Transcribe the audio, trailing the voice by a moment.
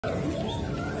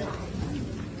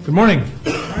Good morning.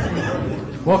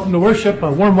 Welcome to worship.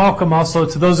 A warm welcome also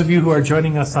to those of you who are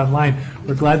joining us online.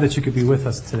 We're glad that you could be with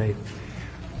us today.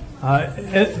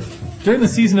 During the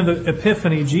season of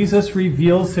Epiphany, Jesus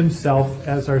reveals himself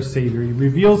as our Savior. He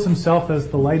reveals himself as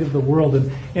the light of the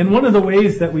world. And one of the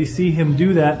ways that we see him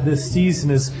do that this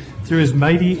season is through his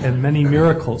mighty and many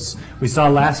miracles. We saw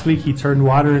last week he turned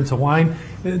water into wine.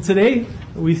 And today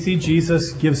we see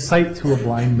Jesus give sight to a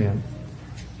blind man.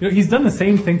 You know, he's done the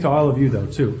same thing to all of you, though,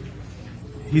 too.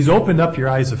 He's opened up your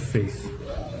eyes of faith.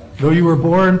 Though you were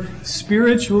born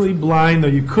spiritually blind, though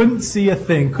you couldn't see a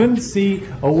thing, couldn't see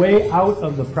a way out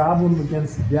of the problem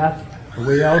against death, a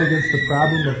way out against the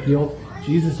problem of guilt,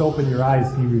 Jesus opened your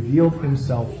eyes. He revealed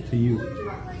himself to you.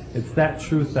 It's that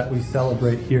truth that we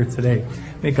celebrate here today.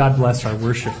 May God bless our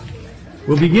worship.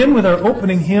 We'll begin with our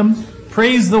opening hymn,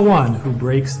 Praise the One Who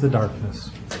Breaks the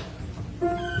Darkness.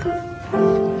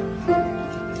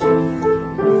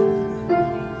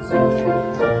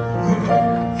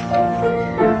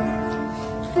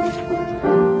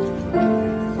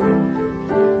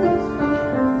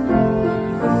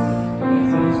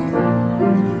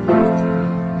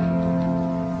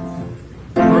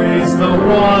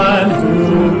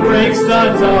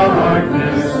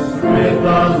 Darkness with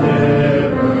the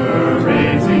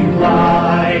liberating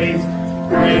light.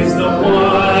 Praise the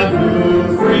one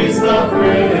who frees the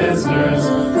prisoners,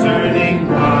 turning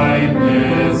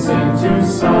blindness into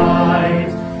sight.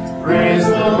 Praise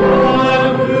the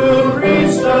one who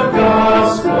preached the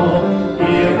gospel,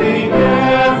 healing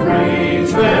every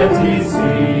dread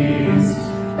disease,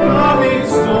 calming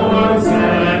storms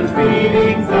and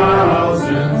feeding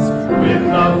thousands with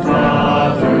the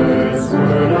Father's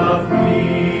word of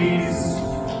peace.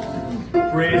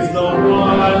 Praise the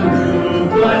one who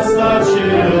blessed the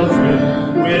children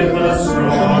with a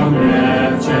strong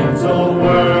and gentle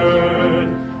word.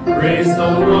 Praise the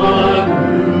one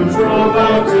who drove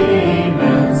out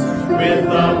demons with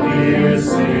the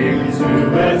piercing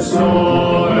two-edged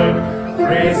sword.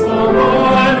 Praise the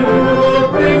one who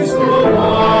brings full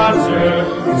water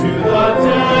to the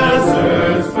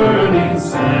desert's burning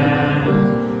sand.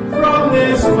 From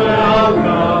this well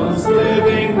comes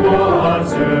living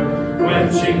water,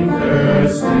 quenching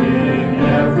thirst in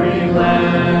every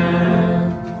land.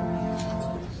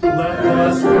 Let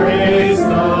us praise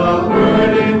the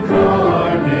Word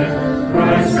incarnate,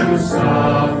 Christ who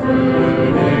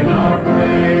suffered in our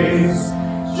place.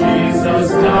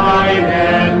 Jesus died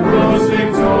and rose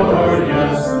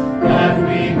victorious, that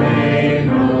we may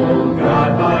know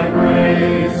God by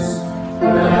grace.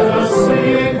 Let us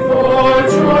sing for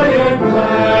joy and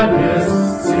gladness,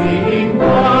 seeing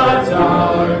what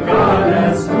our God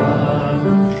has done.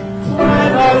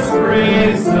 Let us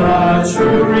praise the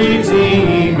true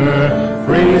Redeemer,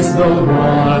 praise the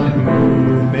one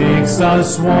who makes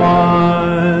us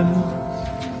one.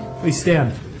 Please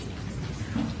stand.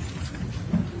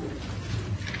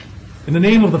 In the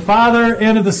name of the Father,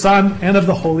 and of the Son, and of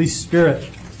the Holy Spirit.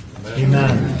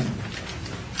 Amen.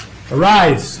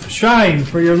 Arise, shine,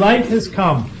 for your light has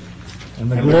come,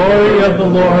 and the glory of the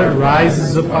Lord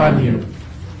rises upon you.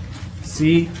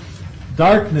 See,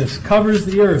 darkness covers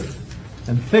the earth,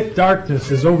 and thick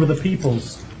darkness is over the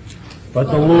peoples.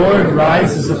 But the Lord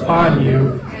rises upon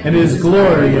you, and his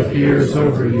glory appears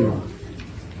over you.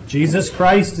 Jesus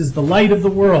Christ is the light of the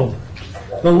world,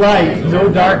 the light no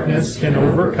darkness can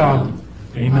overcome.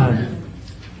 Amen.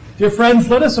 Dear friends,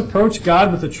 let us approach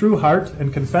God with a true heart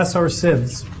and confess our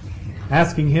sins,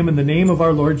 asking him in the name of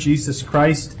our Lord Jesus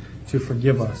Christ to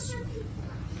forgive us.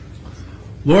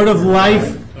 Lord of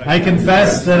life, I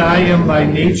confess that I am by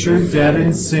nature dead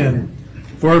in sin,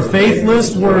 for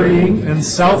faithless worrying and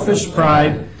selfish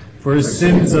pride, for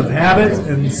sins of habit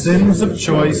and sins of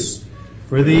choice,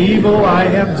 for the evil I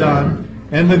have done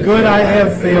and the good I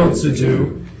have failed to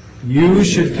do. You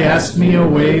should cast me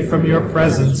away from your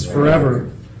presence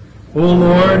forever. O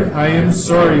Lord, I am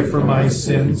sorry for my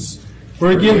sins.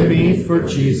 Forgive me for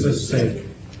Jesus' sake.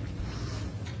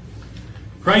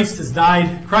 Christ has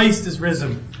died. Christ is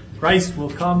risen. Christ will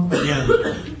come again.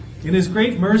 In his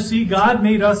great mercy, God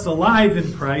made us alive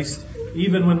in Christ,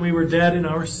 even when we were dead in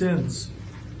our sins.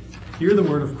 Hear the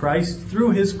word of Christ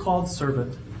through his called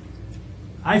servant.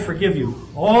 I forgive you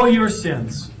all your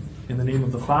sins in the name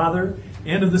of the Father,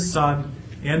 and of the Son,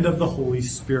 and of the Holy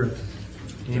Spirit.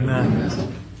 Amen.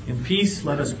 In peace,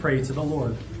 let us pray to the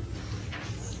Lord.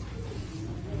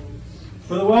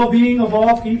 For the well-being of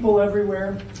all people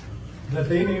everywhere, that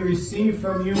they may receive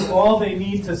from you all they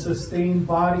need to sustain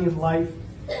body and life,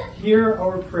 hear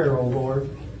our prayer, O Lord.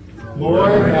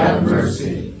 Lord, have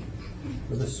mercy.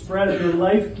 For the spread of your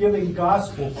life-giving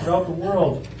gospel throughout the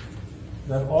world,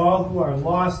 that all who are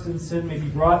lost in sin may be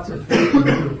brought to faith in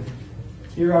you.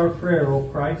 Hear our prayer, O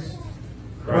Christ.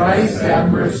 Christ,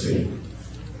 have mercy.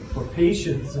 For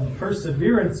patience and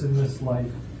perseverance in this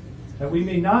life, that we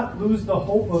may not lose the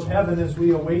hope of heaven as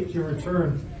we await your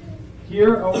return.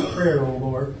 Hear our prayer, O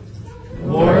Lord.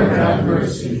 Lord, have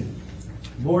mercy.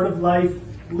 Lord of life,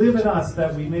 live in us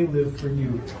that we may live for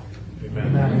you. Amen.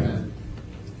 Amen.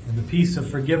 In the peace of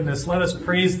forgiveness, let us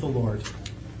praise the Lord.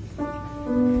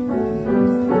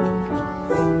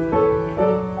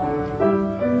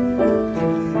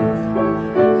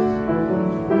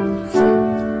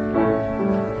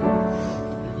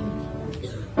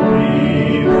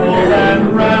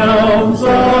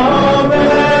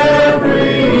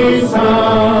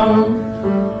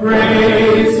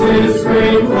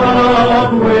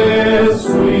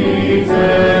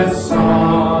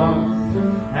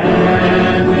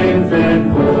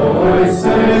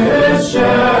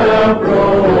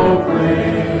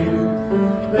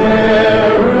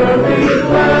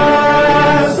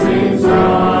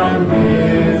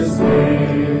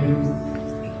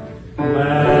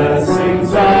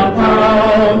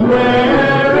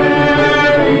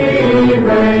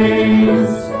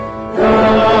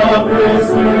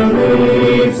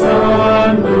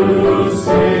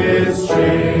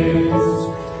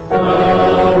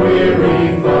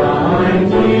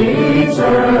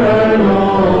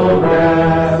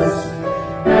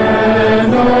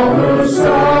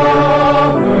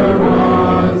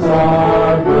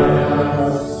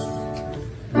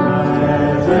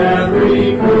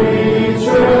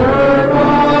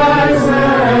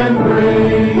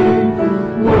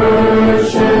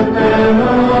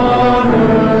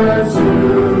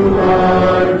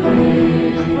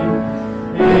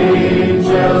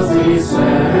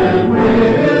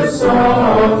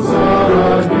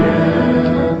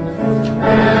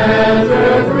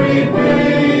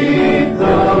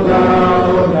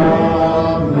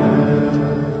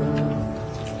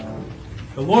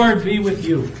 Be with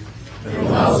you. And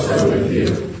also with you.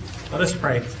 Let us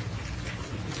pray.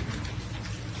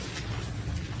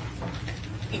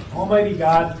 Almighty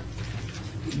God,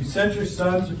 you sent your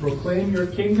Son to proclaim your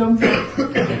kingdom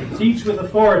and teach with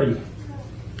authority.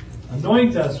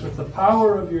 Anoint us with the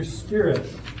power of your Spirit,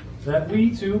 that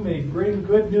we too may bring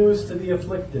good news to the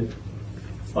afflicted,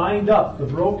 bind up the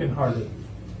brokenhearted,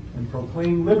 and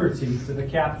proclaim liberty to the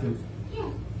captive.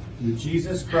 Through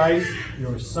Jesus Christ,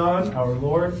 your Son, our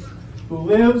Lord, who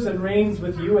lives and reigns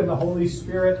with you in the Holy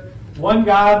Spirit, one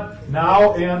God,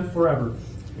 now and forever.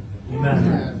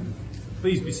 Amen.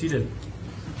 Please be seated.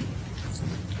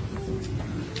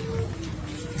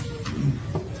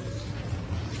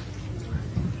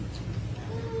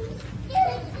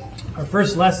 Our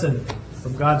first lesson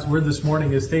from God's Word this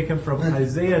morning is taken from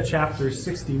Isaiah chapter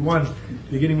 61,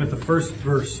 beginning with the first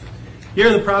verse.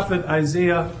 Here the prophet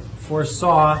Isaiah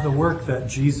foresaw the work that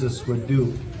Jesus would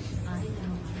do.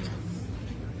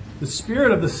 The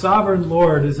Spirit of the Sovereign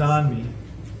Lord is on me,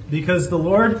 because the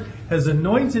Lord has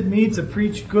anointed me to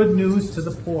preach good news to the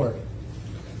poor.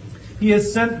 He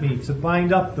has sent me to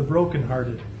bind up the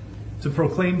brokenhearted, to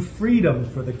proclaim freedom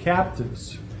for the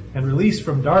captives, and release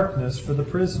from darkness for the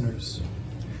prisoners,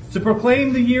 to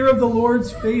proclaim the year of the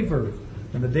Lord's favor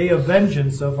and the day of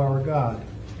vengeance of our God,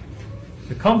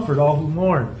 to comfort all who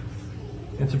mourn,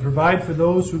 and to provide for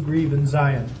those who grieve in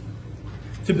Zion,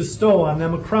 to bestow on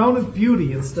them a crown of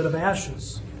beauty instead of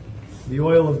ashes, the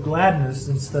oil of gladness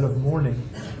instead of mourning,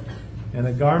 and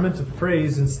a garment of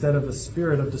praise instead of a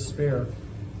spirit of despair.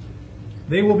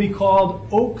 They will be called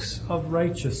oaks of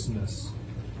righteousness,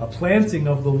 a planting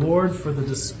of the Lord for the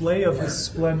display of his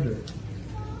splendor.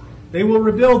 They will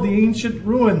rebuild the ancient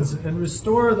ruins and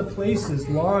restore the places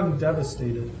long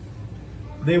devastated.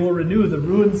 They will renew the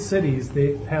ruined cities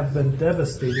that have been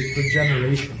devastated for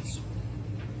generations.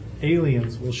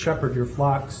 Aliens will shepherd your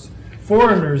flocks.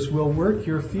 Foreigners will work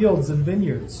your fields and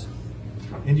vineyards.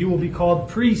 And you will be called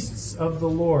priests of the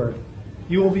Lord.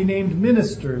 You will be named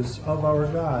ministers of our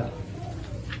God.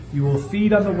 You will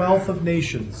feed on the wealth of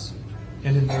nations,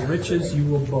 and in the riches you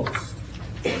will boast.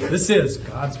 This is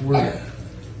God's word.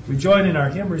 We join in our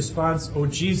hymn response, O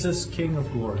Jesus, King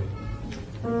of Glory.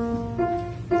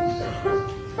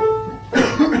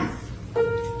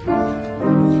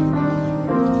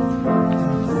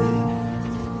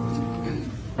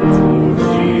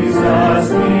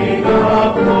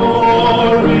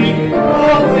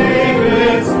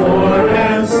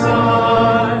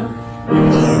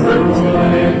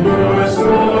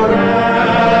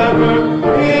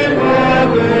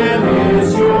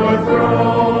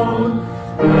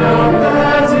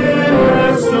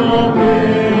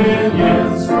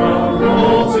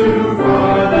 To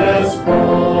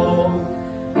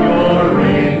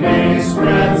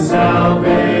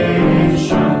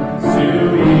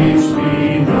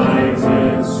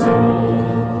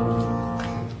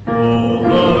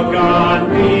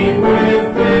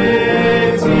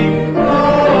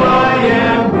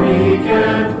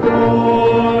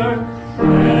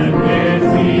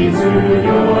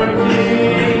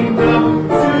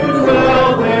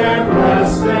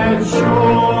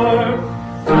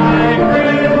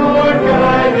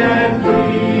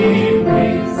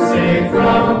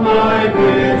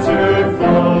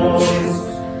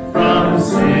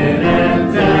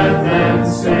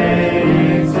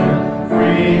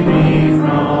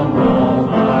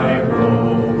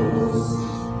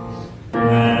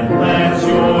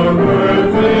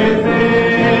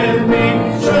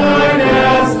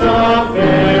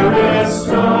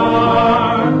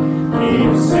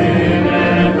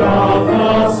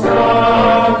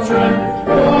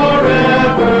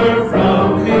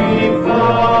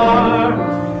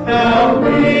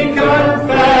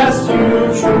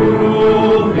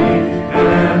rule me,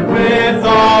 and with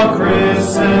all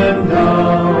Christendom.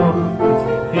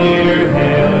 Hear,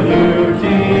 hail you,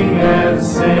 King and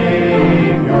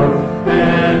Savior,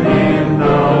 and in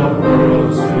the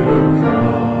world to come.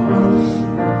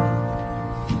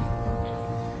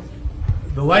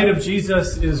 The light of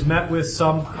Jesus is met with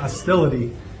some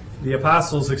hostility. The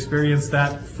apostles experienced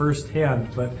that firsthand,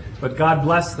 but God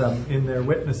blessed them in their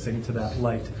witnessing to that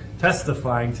light,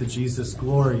 testifying to Jesus'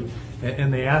 glory.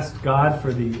 And they asked God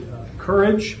for the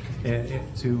courage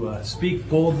to speak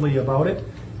boldly about it,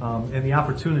 and the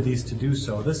opportunities to do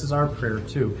so. This is our prayer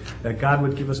too, that God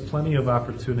would give us plenty of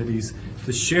opportunities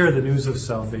to share the news of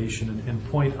salvation and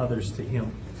point others to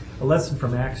Him. A lesson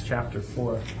from Acts chapter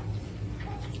 4.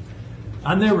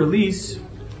 On their release,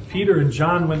 Peter and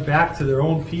John went back to their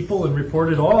own people and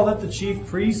reported all that the chief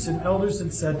priests and elders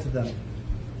had said to them.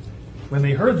 When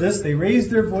they heard this, they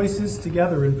raised their voices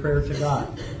together in prayer to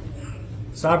God.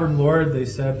 Sovereign Lord, they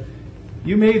said,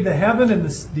 you made the heaven and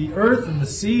the earth and the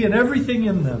sea and everything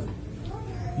in them.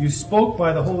 You spoke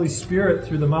by the Holy Spirit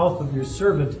through the mouth of your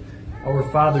servant, our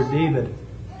father David.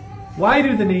 Why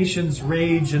do the nations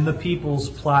rage and the peoples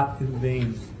plot in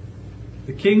vain?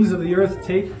 The kings of the earth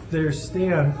take their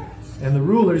stand, and the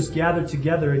rulers gather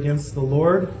together against the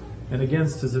Lord and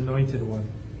against His anointed one.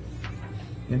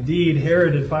 Indeed,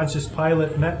 Herod and Pontius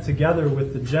Pilate met together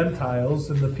with the Gentiles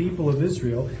and the people of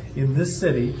Israel in this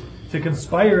city to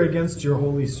conspire against your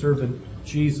holy servant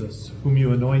Jesus, whom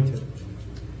you anointed.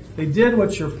 They did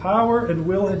what your power and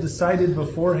will had decided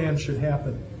beforehand should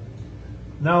happen.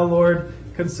 Now, Lord,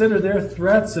 consider their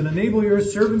threats and enable your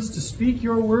servants to speak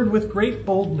your word with great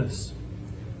boldness.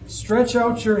 Stretch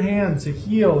out your hand to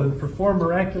heal and perform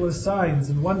miraculous signs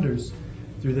and wonders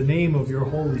through the name of your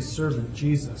holy servant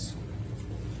Jesus.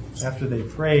 After they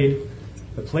prayed,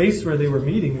 the place where they were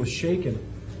meeting was shaken,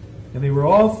 and they were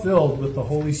all filled with the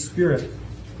Holy Spirit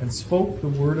and spoke the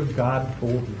word of God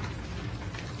boldly.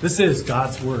 This is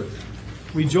God's word.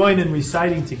 We join in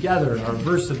reciting together our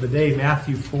verse of the day,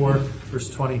 Matthew 4, verse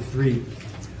 23.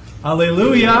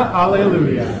 Alleluia,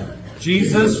 alleluia.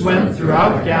 Jesus went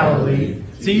throughout Galilee,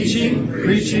 teaching,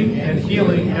 preaching, and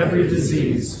healing every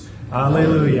disease.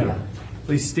 Alleluia.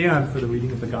 Please stand for the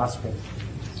reading of the gospel.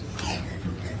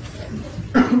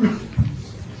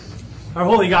 Our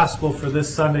Holy Gospel for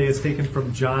this Sunday is taken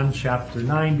from John chapter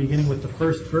 9, beginning with the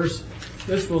first verse.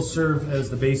 This will serve as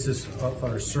the basis of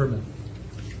our sermon.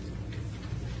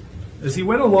 As he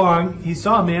went along, he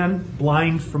saw a man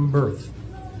blind from birth.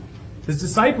 His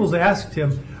disciples asked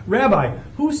him, Rabbi,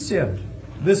 who sinned,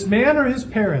 this man or his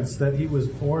parents, that he was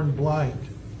born blind?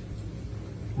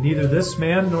 Neither this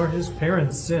man nor his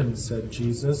parents sinned, said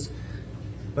Jesus.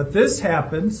 But this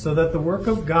happened so that the work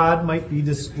of God might be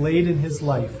displayed in his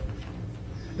life.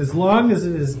 As long as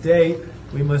it is day,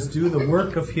 we must do the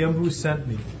work of him who sent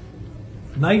me.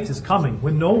 Night is coming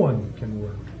when no one can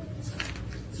work.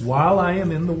 While I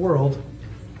am in the world,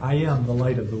 I am the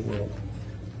light of the world.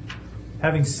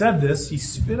 Having said this, he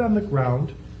spit on the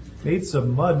ground, made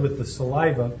some mud with the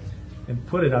saliva, and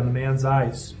put it on the man's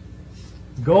eyes.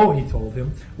 Go, he told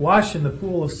him, wash in the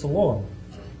pool of Siloam.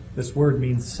 This word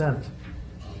means sent.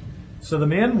 So the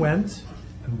man went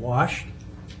and washed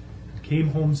and came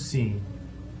home seeing.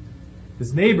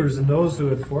 His neighbors and those who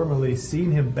had formerly seen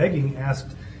him begging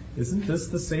asked, Isn't this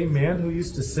the same man who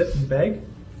used to sit and beg?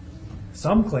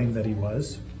 Some claimed that he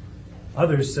was.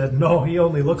 Others said, No, he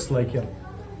only looks like him.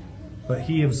 But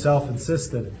he himself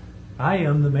insisted, I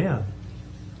am the man.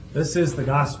 This is the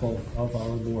gospel of our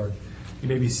Lord. You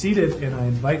may be seated, and I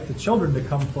invite the children to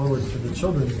come forward for the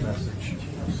children's message.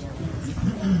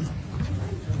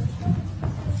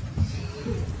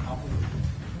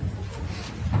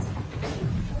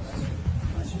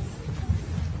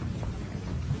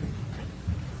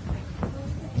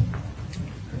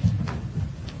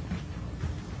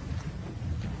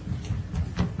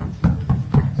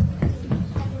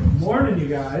 Morning, you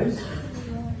guys.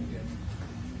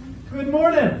 Good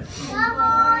morning. Good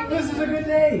morning. This is a good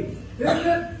day, isn't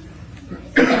it?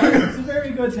 It's a very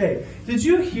good day. Did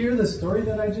you hear the story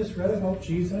that I just read about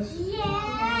Jesus?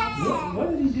 Yes.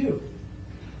 What did he do?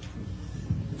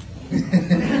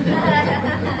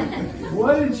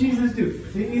 What did Jesus do?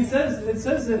 It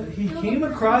says that he came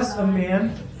across a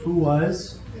man who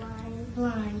was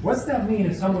Blind. What's that mean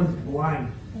if someone's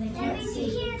blind? They can't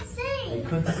see. They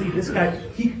couldn't see. This guy,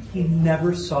 he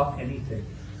never saw anything.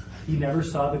 He never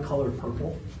saw the color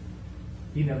purple.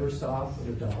 He never saw what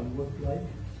a dog looked like.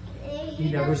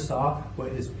 He never saw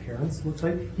what his parents looked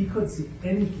like. He couldn't see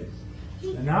anything.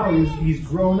 And now he's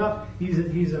grown up.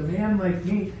 He's a man like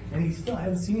me, and he still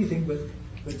hasn't seen anything,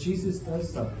 but Jesus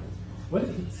does something. What?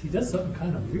 He does something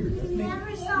kind of weird, doesn't he?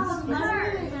 Never saw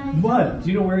mud. Mud.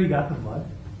 Do you know where he got the mud?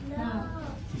 No.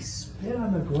 He spit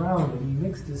on the ground and he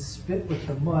mixed his spit with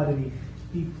the mud and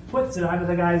he puts it onto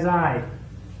the guy's eye.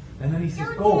 And then he says,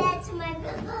 Don't go. do that to my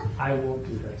brother. I won't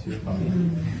do that to your puppy.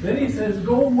 Then he says,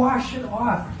 go wash it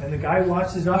off. And the guy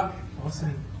washes it off. All of a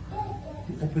sudden,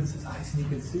 he opens his eyes and he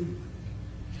can see.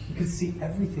 He could see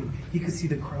everything. He could see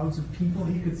the crowds of people.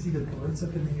 He could see the birds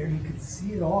up in the air. He could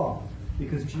see it all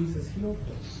because Jesus healed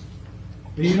him.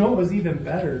 But you know what was even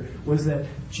better was that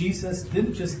Jesus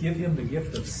didn't just give him the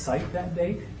gift of sight that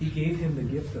day. He gave him the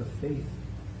gift of faith.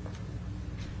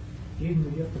 He gave him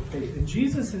the gift of faith. And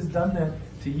Jesus has done that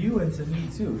to you and to me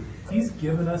too. He's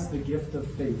given us the gift of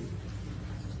faith.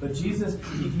 But Jesus,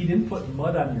 he didn't put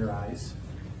mud on your eyes.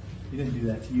 He didn't do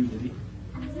that to you, did he?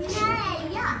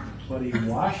 Yeah. But he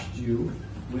washed you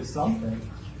with something.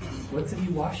 What did he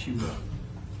wash you with?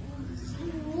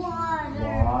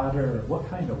 Water. Water. What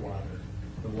kind of water?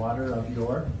 The water of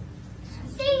your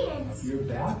Sins.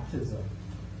 baptism.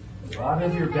 The water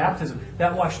of your baptism.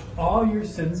 That washed all your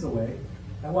sins away.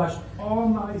 That washed all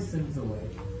my sins away.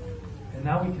 And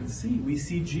now we can see. We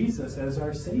see Jesus as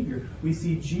our Savior. We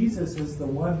see Jesus as the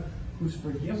one who's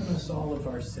forgiven us all of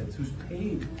our sins, who's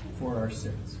paid for our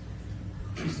sins.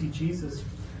 We see Jesus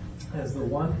as the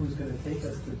one who's going to take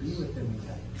us to be with him in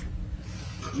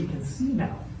heaven. We can see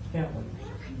now, can't we?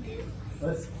 I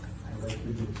like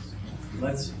the juice.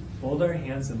 Let's hold our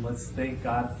hands and let's thank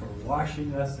God for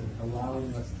washing us and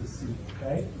allowing us to see,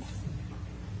 okay?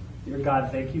 Dear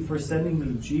God, thank you for sending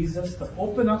me Jesus to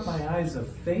open up my eyes of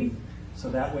faith so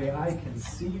that way I can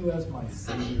see you as my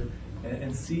Savior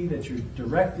and see that you're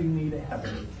directing me to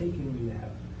heaven and taking me to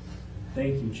heaven.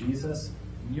 Thank you, Jesus.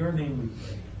 In your name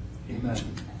we pray.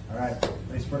 Amen. All right.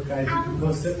 Nice work, guys. You can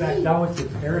go sit back down with your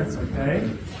parents, okay?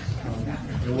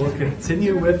 And we'll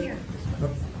continue with...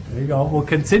 There you go. We'll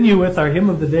continue with our hymn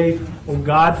of the day, O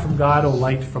God from God, O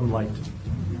light from light.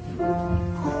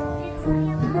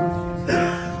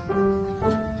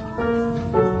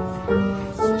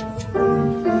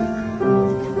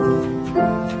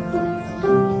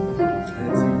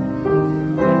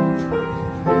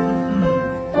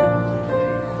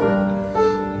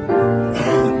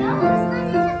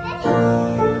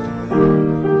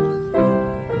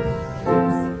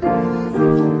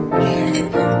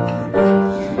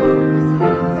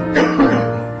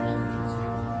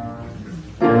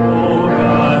 O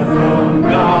God from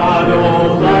God,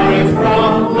 O light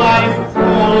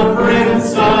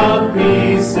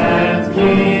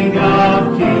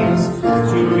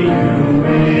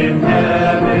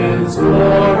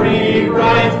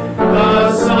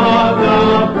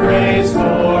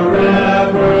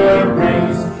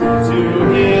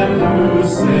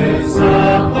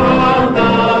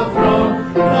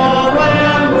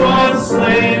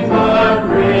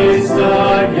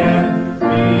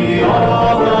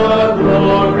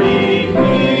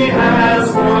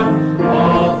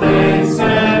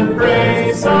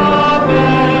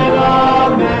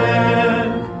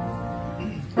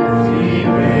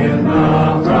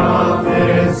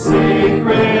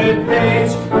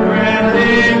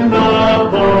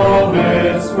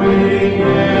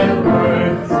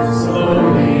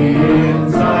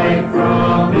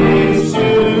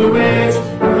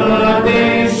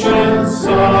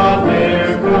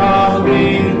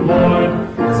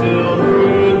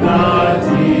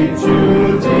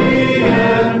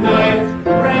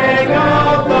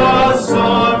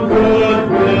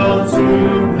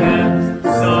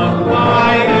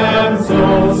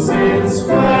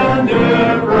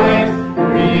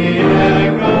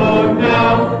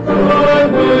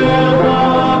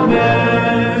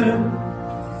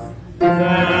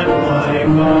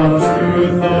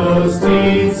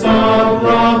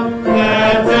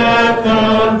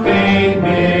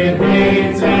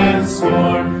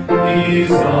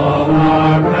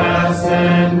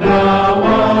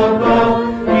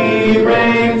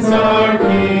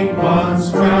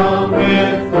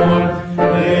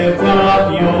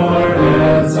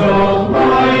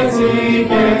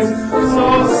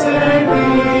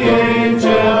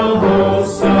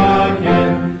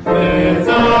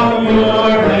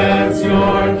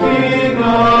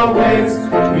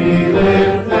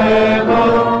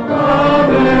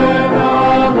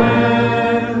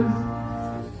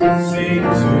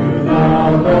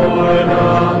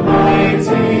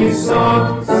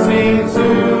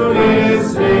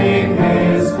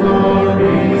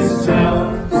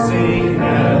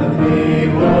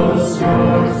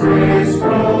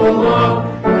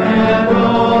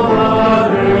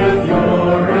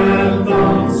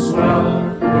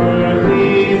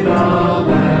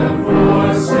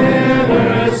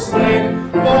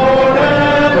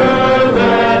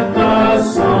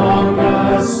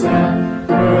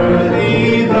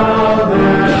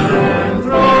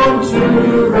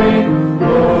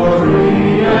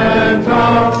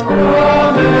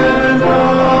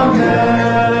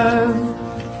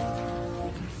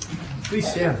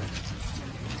stand.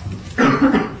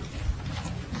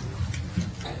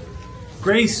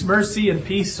 Grace, mercy, and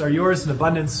peace are yours in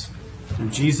abundance through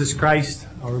Jesus Christ,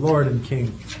 our Lord and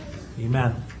King.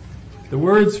 Amen. The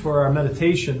words for our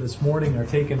meditation this morning are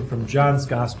taken from John's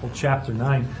Gospel, chapter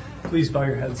 9. Please bow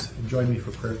your heads and join me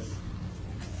for prayer.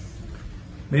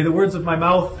 May the words of my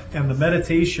mouth and the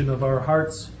meditation of our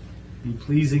hearts be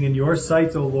pleasing in your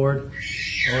sight, O Lord,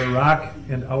 our rock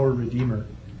and our Redeemer.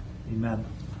 Amen.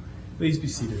 Please be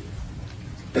seated.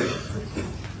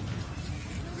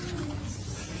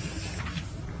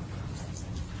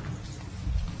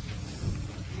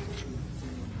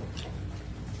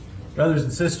 Brothers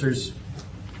and sisters,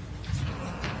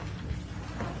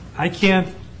 I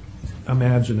can't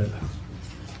imagine it.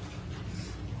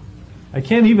 I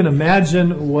can't even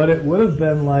imagine what it would have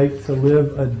been like to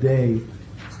live a day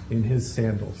in his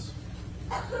sandals.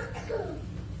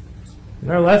 In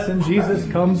our lesson, Jesus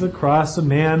comes across a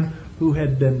man who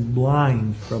had been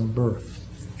blind from birth.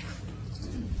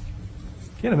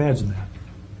 Can't imagine that.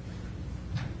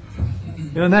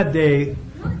 In that day,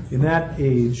 in that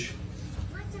age,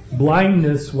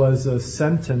 blindness was a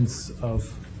sentence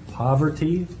of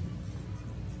poverty,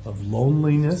 of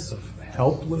loneliness, of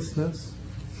helplessness.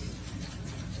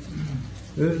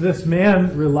 This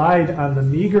man relied on the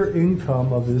meager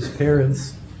income of his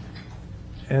parents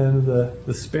and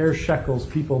the spare shekels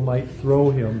people might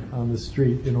throw him on the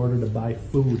street in order to buy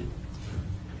food,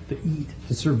 to eat,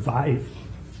 to survive.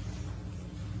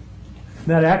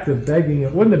 That act of begging,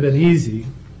 it wouldn't have been easy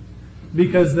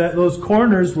because those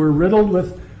corners were riddled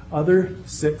with other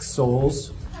sick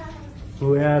souls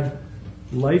who had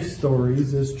life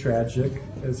stories as tragic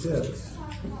as his.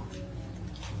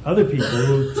 Other people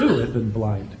who too had been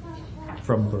blind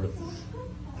from birth,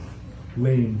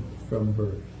 lame from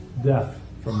birth, deaf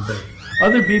from birth.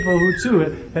 Other people who too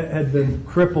had been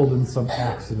crippled in some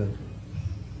accident.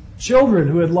 Children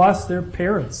who had lost their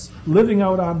parents, living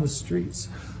out on the streets.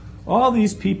 All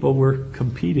these people were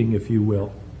competing, if you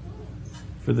will,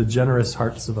 for the generous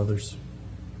hearts of others.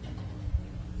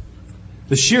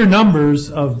 The sheer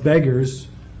numbers of beggars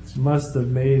must have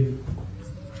made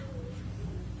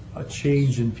a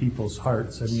change in people's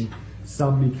hearts. I mean,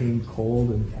 some became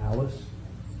cold and callous.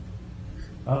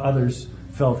 Others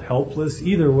felt helpless.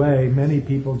 Either way, many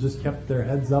people just kept their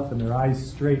heads up and their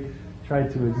eyes straight,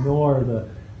 tried to ignore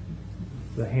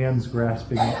the hands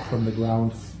grasping up from the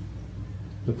ground,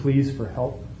 the pleas for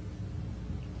help.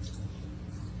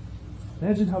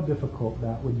 Imagine how difficult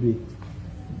that would be,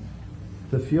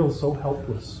 to feel so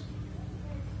helpless,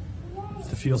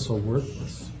 to feel so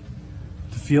worthless,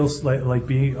 to feel like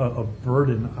being a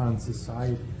burden on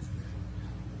society.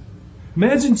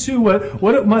 Imagine, too,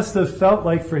 what it must have felt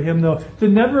like for him, though, to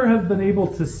never have been able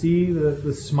to see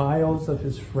the smiles of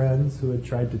his friends who had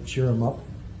tried to cheer him up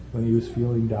when he was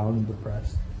feeling down and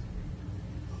depressed.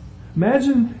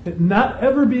 Imagine not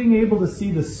ever being able to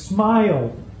see the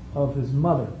smile of his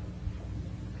mother,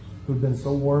 who'd been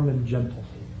so warm and gentle.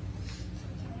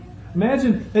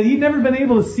 Imagine that he'd never been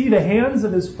able to see the hands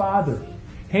of his father,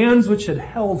 hands which had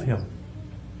held him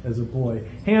as a boy,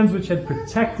 hands which had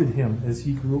protected him as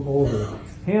he grew older,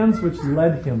 hands which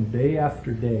led him day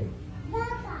after day.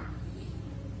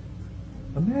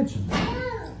 Imagine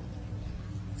that.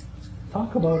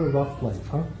 Talk about a rough life,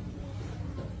 huh?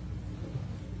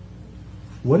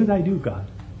 What did I do, God?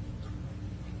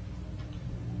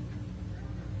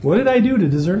 What did I do to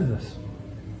deserve this?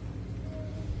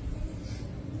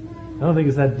 I don't think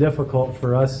it's that difficult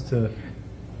for us to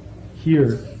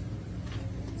hear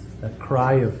that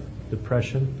cry of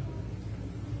depression,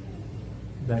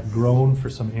 that groan for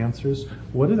some answers.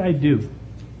 What did I do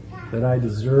that I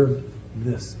deserved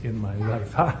this in my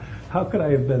life? How could I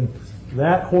have been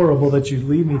that horrible that you'd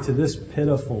lead me to this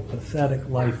pitiful, pathetic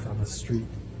life on the street?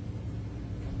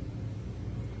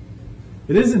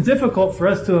 It isn't difficult for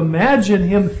us to imagine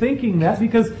him thinking that,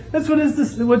 because that's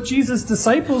what Jesus'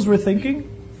 disciples were thinking.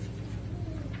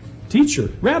 Teacher,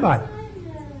 Rabbi,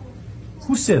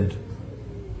 who sinned?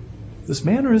 This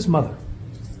man or his mother?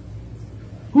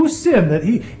 Who sinned that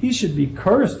he should be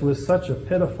cursed with such a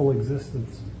pitiful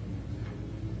existence?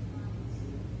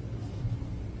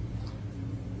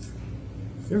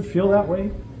 You ever feel that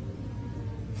way?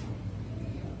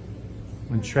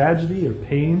 When tragedy or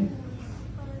pain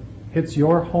hits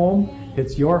your home,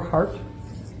 hits your heart,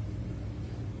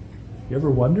 you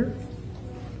ever wonder?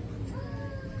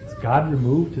 Has God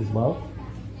removed his love,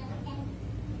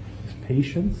 his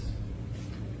patience,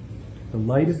 the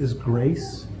light of his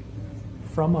grace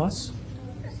from us?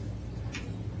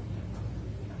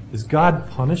 Is God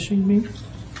punishing me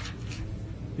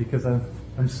because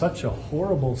I'm such a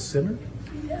horrible sinner?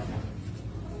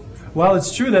 while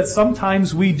it's true that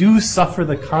sometimes we do suffer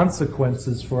the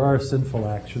consequences for our sinful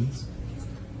actions,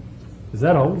 is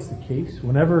that always the case?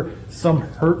 Whenever some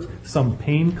hurt, some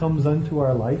pain comes into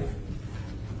our life,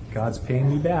 God's paying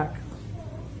me back?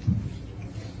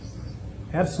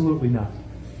 Absolutely not.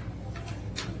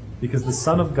 Because the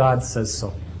Son of God says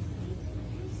so.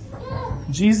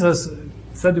 Jesus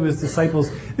said to his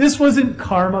disciples, this wasn't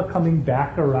karma coming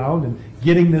back around and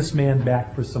getting this man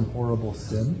back for some horrible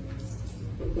sin.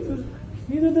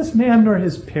 Neither this man nor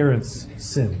his parents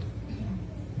sinned.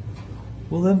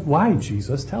 Well then, why,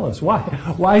 Jesus? Tell us. Why?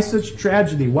 Why such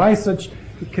tragedy? Why such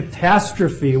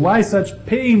catastrophe? Why such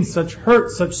pain, such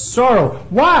hurt, such sorrow?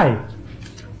 Why?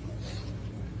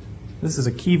 This is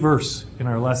a key verse in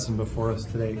our lesson before us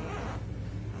today.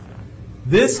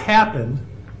 This happened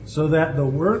so that the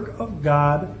work of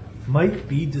God might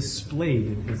be displayed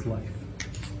in his life.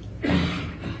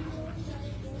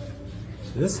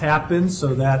 This happened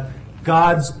so that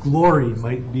God's glory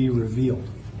might be revealed.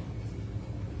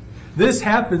 This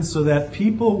happened so that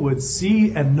people would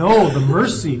see and know the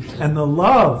mercy and the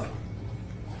love,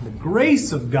 and the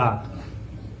grace of God.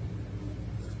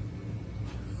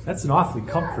 That's an awfully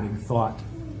comforting thought,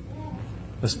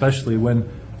 especially when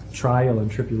trial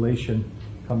and tribulation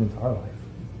come into our life.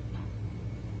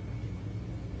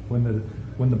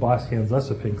 When the boss hands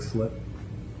us a pink slip.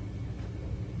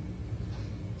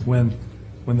 When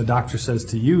the doctor says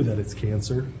to you that it's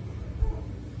cancer.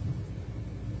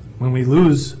 When we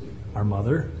lose our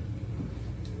mother.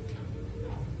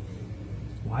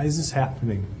 Why is this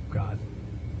happening, God?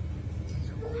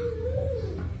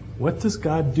 What does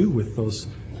God do with those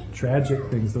tragic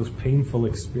things, those painful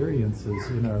experiences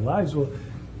in our lives? Well,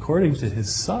 according to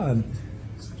his Son,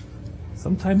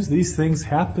 sometimes these things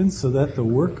happen so that the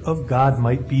work of God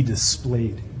might be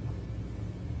displayed,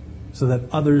 so that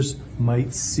others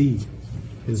might see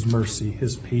his mercy,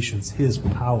 his patience, his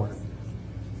power.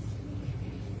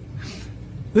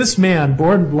 This man,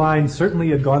 born blind, certainly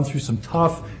had gone through some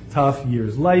tough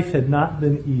years. Life had not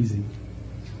been easy.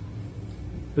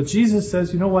 But Jesus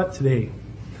says, you know what, today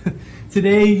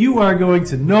you are going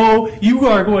to know, you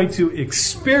are going to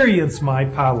experience my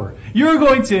power. You're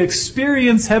going to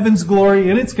experience heaven's glory,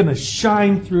 and it's going to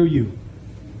shine through you.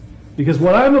 Because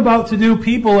what I'm about to do,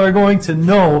 people are going to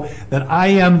know that I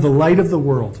am the light of the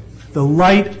world, the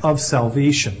light of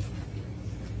salvation.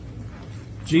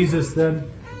 Jesus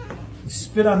then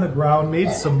spit on the ground,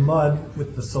 made some mud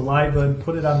with the saliva, and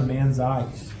put it on the man's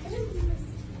eyes.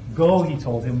 Go, he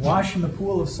told him, wash in the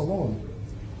pool of Siloam.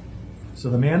 So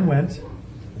the man went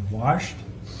and washed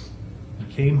and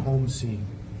came home seeing.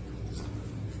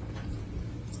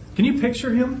 Can you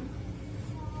picture him?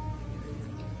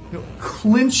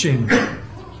 Clinching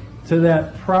to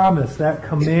that promise, that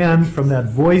command from that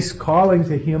voice calling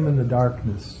to him in the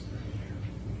darkness.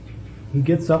 He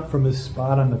gets up from his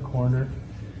spot on the corner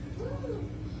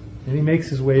and he makes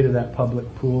his way to that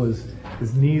public pool.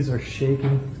 His knees are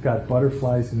shaking. He's got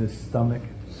butterflies in his stomach.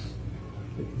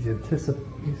 He's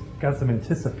got some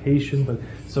anticipation, but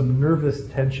some nervous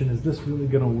tension. Is this really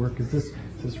going to work? Is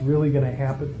this really going to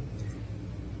happen?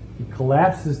 He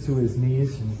collapses to his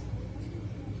knees and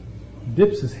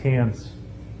dips his hands,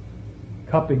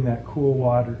 cupping that cool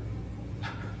water.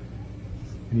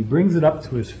 And he brings it up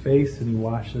to his face and he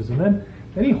washes. And then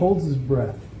he holds his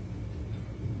breath.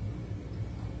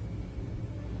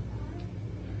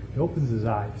 He opens his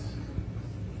eyes.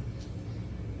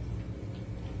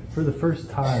 For the first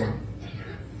time,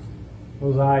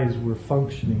 those eyes were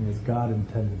functioning as God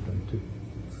intended them to.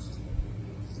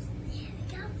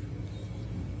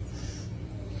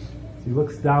 He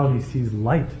looks down, he sees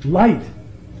light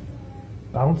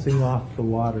bouncing off the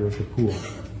water of the pool.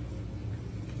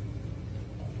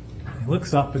 He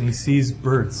looks up and he sees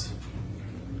birds.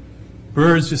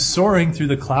 Birds just soaring through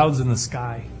the clouds in the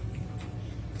sky.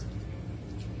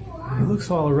 He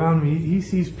looks all around him. He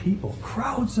sees people,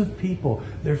 crowds of people,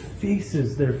 their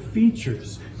faces, their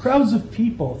features, crowds of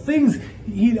people, things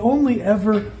he'd only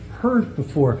ever heard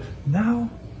before.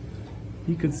 Now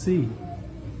he could see.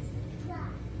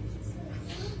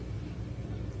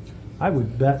 I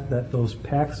would bet that those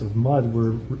packs of mud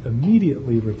were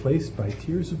immediately replaced by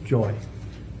tears of joy.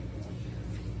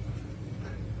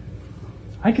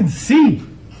 I can see.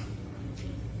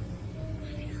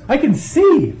 I can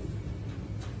see.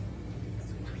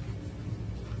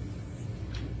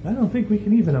 I don't think we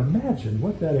can even imagine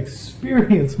what that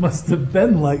experience must have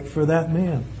been like for that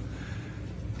man.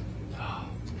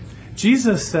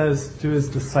 Jesus says to his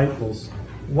disciples,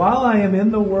 while I am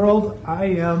in the world, I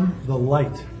am the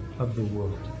light of the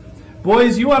world.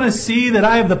 Boys, you want to see that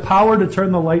I have the power to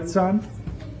turn the lights on?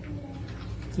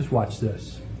 Just watch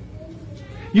this.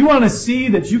 You want to see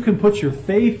that you can put your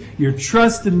faith, your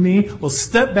trust in me? Well,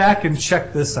 step back and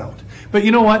check this out. But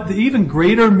you know what? The even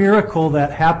greater miracle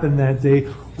that happened that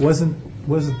day wasn't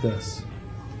this.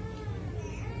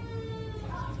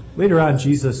 Later on,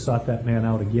 Jesus sought that man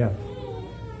out again.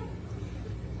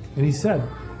 And he said,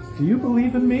 "Do you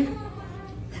believe in me?"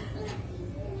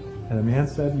 And the man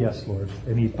said, "Yes, Lord."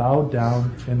 And he bowed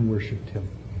down and worshipped him.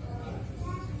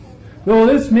 Though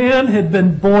this man had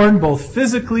been born both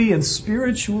physically and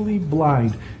spiritually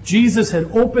blind, Jesus had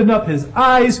opened up his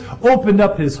eyes, opened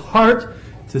up his heart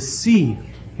to see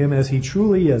him as he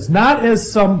truly is. Not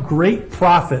as some great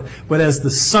prophet, but as the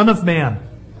Son of Man,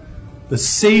 the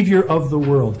Savior of the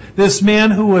world. This man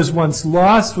who was once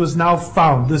lost was now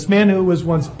found. This man who was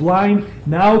once blind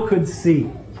now could see.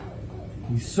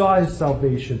 He saw his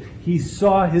salvation. He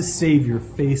saw his Savior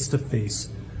face to face,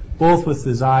 both with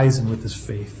his eyes and with his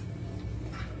faith.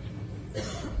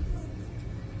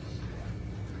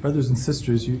 Brothers and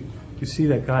sisters, you see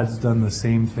that God's done the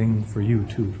same thing for you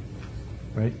too,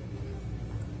 right?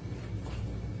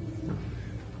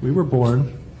 We were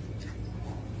born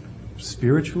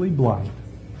spiritually blind.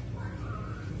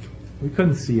 We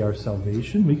couldn't see our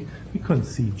salvation. We couldn't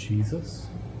see Jesus.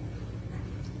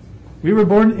 We were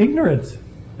born ignorant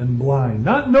and blind,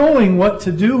 not knowing what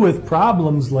to do with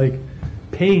problems like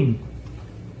pain,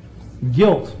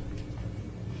 guilt,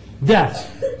 death.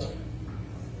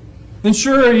 And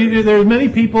sure, there are many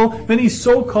people, many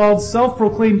so-called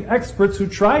self-proclaimed experts who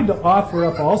tried to offer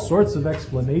up all sorts of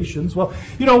explanations. Well,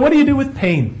 what do you do with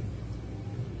pain?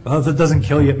 Well, if it doesn't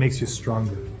kill you, it makes you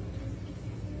stronger.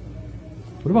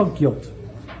 What about guilt?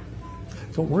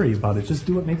 Don't worry about it. Just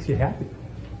do what makes you happy.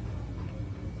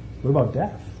 What about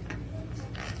death?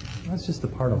 That's just a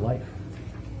part of life.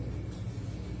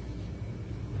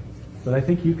 But I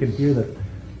think you can hear that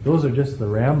those are just the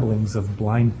ramblings of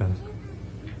blind men.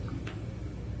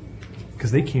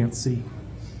 Because they can't see.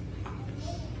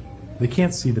 They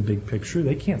can't see the big picture.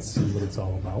 They can't see what it's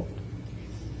all about.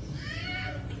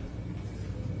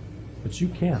 But you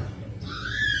can.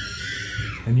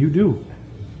 And you do.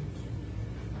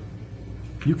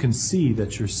 You can see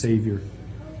that your Savior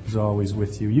is always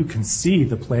with you. You can see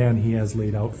the plan He has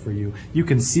laid out for you. You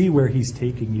can see where He's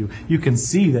taking you. You can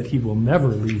see that He will never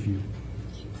leave you.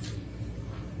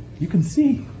 You can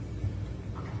see.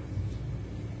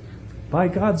 By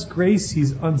God's grace,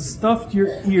 He's unstuffed your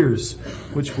ears,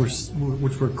 which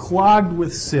were clogged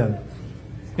with sin.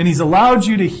 And He's allowed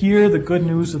you to hear the good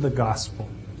news of the gospel.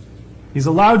 He's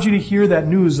allowed you to hear that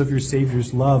news of your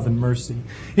Savior's love and mercy.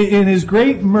 In His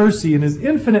great mercy, in His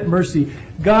infinite mercy,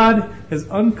 God has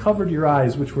uncovered your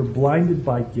eyes, which were blinded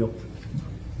by guilt.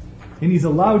 And He's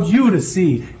allowed you to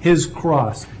see His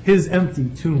cross, His empty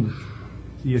tomb,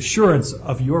 the assurance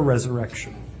of your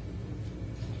resurrection.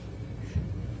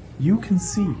 You can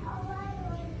see.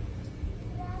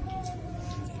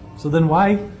 So then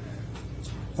why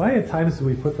at times do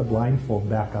we put the blindfold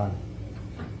back on?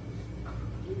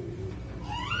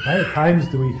 Why at times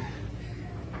do we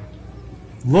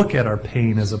look at our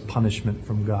pain as a punishment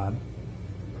from God?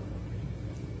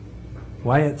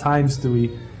 Why at times do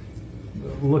we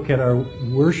look at our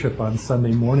worship on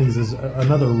Sunday mornings as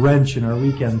another wrench in our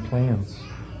weekend plans?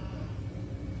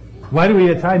 Why do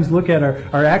we at times look at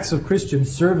our acts of Christian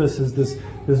service as this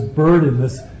burden,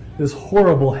 this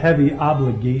horrible, heavy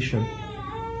obligation?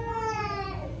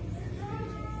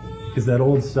 Because that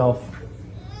old self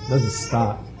doesn't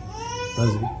stop,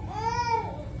 does he?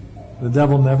 The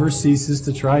devil never ceases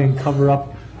to try and cover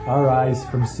up our eyes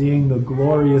from seeing the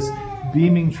glorious,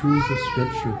 beaming truths of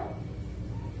Scripture,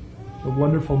 the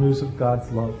wonderful news of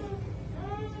God's love.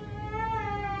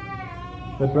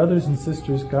 But brothers and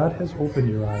sisters, God has opened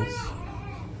your eyes,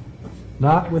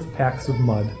 not with packs of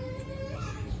mud,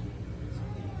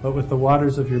 but with the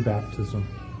waters of your baptism.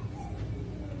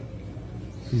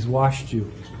 He's washed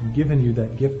you and given you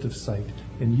that gift of sight,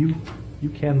 and you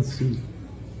can see.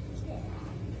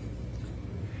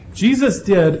 Jesus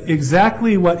did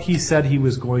exactly what He said He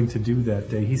was going to do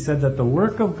that day. He said that the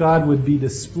work of God would be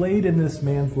displayed in this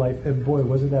man's life, and boy,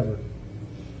 was it ever.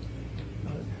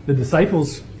 The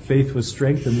disciples' faith was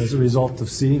strengthened as a result of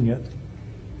seeing it.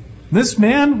 This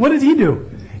man, what did he do?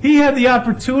 He had the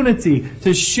opportunity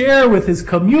to share with his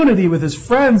community, with his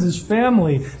friends, his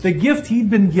family, the gift he'd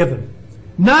been given.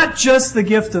 Not just the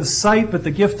gift of sight, but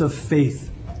the gift of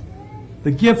faith.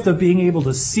 The gift of being able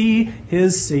to see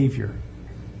his Savior.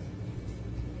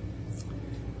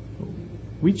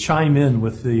 We chime in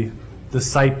with the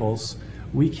disciples.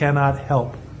 We cannot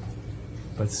help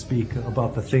but speak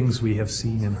about the things we have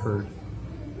seen and heard.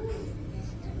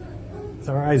 With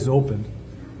our eyes opened,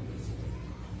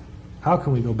 how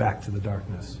can we go back to the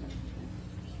darkness?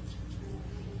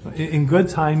 In good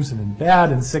times and in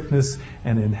bad, in sickness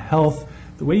and in health,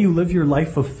 the way you live your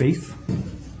life of faith,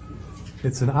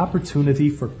 it's an opportunity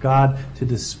for God to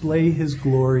display His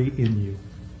glory in you.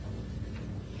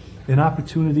 An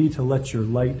opportunity to let your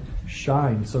light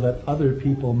shine so that other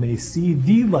people may see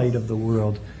the light of the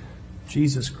world,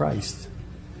 Jesus Christ,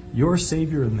 your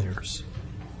Savior and theirs.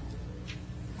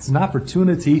 It's an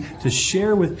opportunity to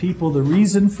share with people the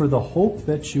reason for the hope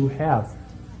that you have,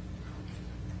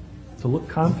 to look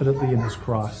confidently in His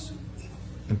cross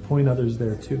and point others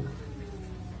there too.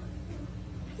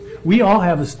 We all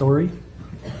have a story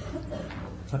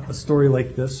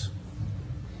like this.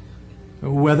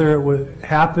 Whether it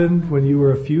happened when you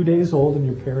were a few days old and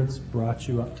your parents brought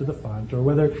you up to the font, or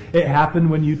whether it happened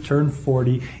when you turned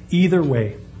 40, either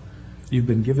way, you've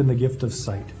been given the gift of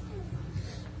sight,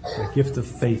 the gift of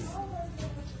faith.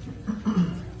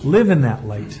 Live in that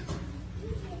light.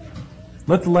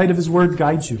 Let the light of His Word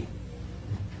guide you.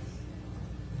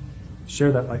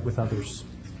 Share that light with others.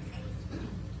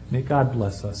 May God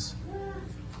bless us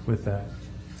with that.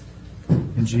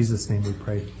 In Jesus' name we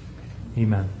pray.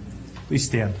 Amen. Please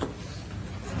stand.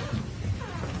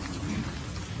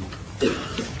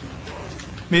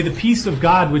 May the peace of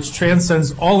God, which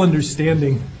transcends all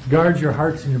understanding, guard your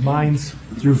hearts and your minds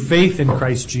through faith in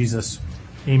Christ Jesus.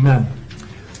 Amen.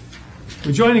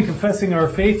 We join in confessing our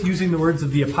faith using the words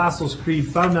of the Apostles' Creed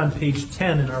found on page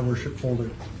 10 in our worship folder.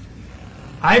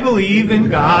 I believe in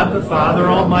God the Father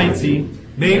Almighty,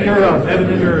 maker of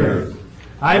heaven and earth.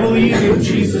 I believe in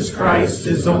Jesus Christ,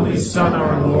 His only Son,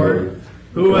 our Lord,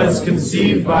 who was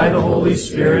conceived by the Holy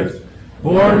Spirit,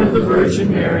 born of the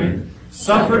Virgin Mary,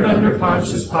 suffered under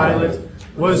Pontius Pilate,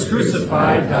 was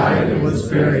crucified, died, and was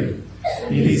buried.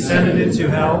 He descended into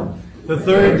hell. The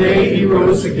third day He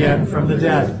rose again from the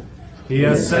dead. He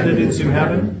ascended into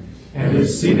heaven and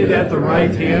is seated at the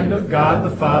right hand of God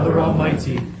the Father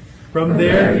Almighty. From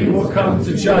there He will come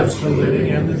to judge the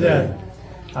living and the dead.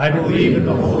 I believe in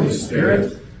the Holy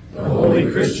Spirit, the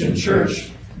holy Christian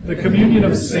Church, the communion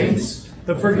of saints,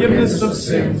 the forgiveness of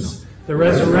sins, the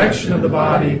resurrection of the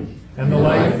body, and the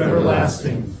life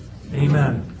everlasting.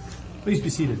 Amen. Please be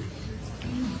seated.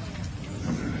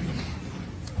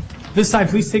 This time,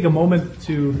 please take a moment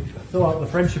to fill out the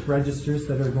friendship registers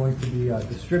that are going to be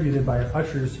distributed by our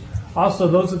ushers. Also,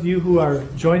 those of you who are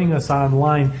joining us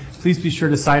online, please be sure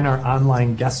to sign our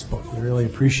online guest book. We really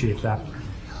appreciate that.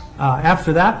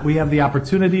 After that, we have the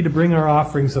opportunity to bring our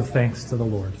offerings of thanks to the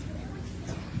Lord.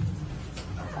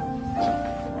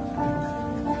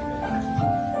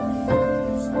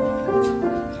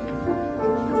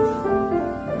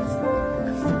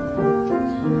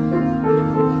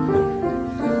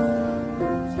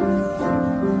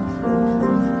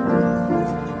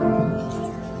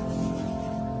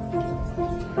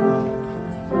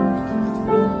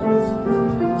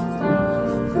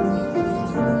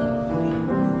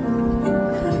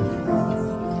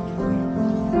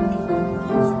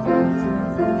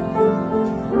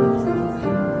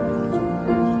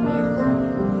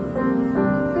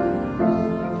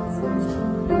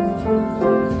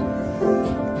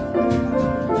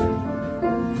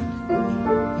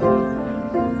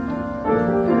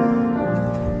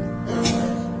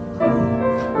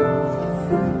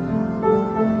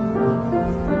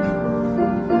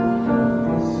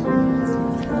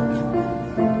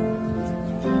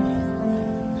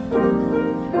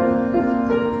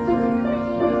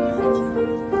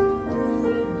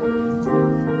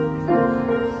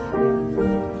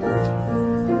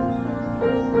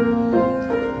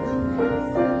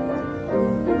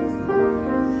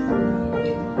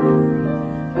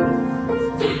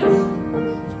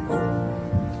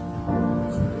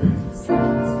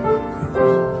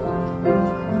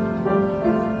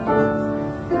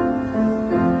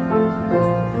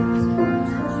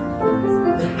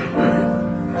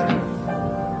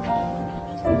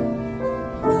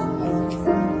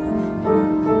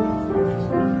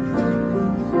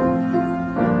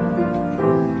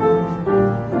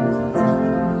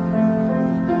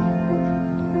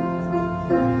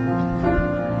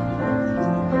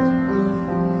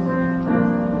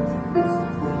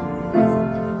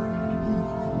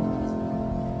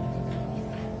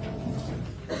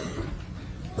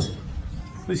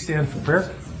 Please stand for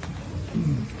prayer.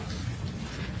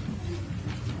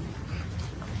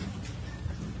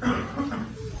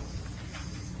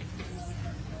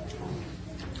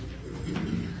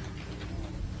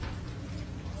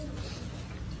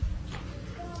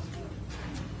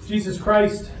 Jesus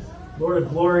Christ, Lord of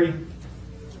glory,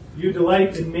 you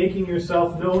delight in making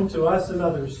yourself known to us and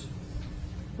others.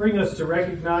 Bring us to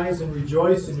recognize and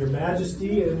rejoice in your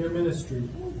majesty and your ministry.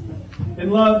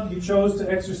 In love, you chose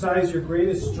to exercise your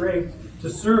greatest strength to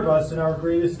serve us in our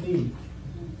greatest need.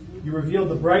 You revealed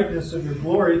the brightness of your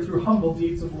glory through humble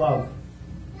deeds of love.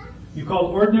 You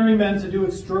called ordinary men to do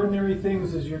extraordinary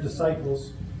things as your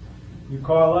disciples. You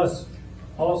call us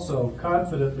also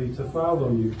confidently to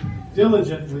follow you,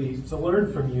 diligently to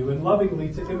learn from you, and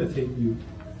lovingly to imitate you.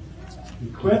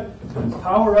 Equip and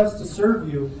empower us to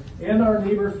serve you and our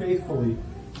neighbor faithfully.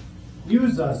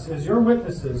 Use us as your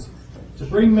witnesses to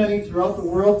bring many throughout the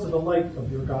world to the light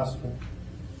of your gospel.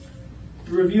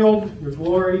 You revealed your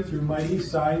glory through mighty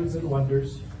signs and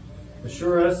wonders.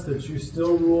 Assure us that you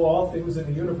still rule all things in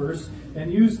the universe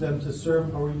and use them to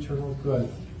serve our eternal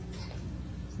good.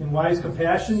 In wise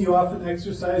compassion, you often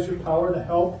exercise your power to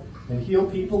help and heal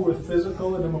people with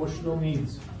physical and emotional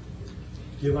needs.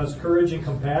 Give us courage and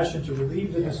compassion to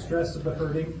relieve the distress of the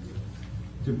hurting,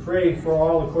 to pray for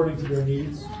all according to their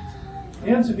needs,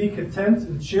 and to be content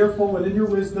and cheerful when in your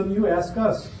wisdom you ask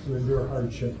us to endure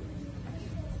hardship.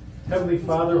 Heavenly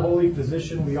Father, Holy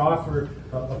Physician, we offer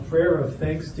a prayer of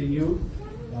thanks to you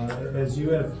as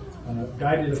you have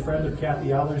guided a friend of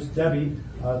Kathy Aller's, Debbie,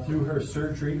 through her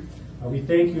surgery. We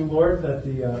thank you, Lord, that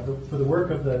for the work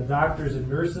of the doctors and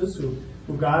nurses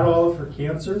who got all of her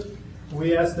cancer.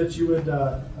 We ask that you would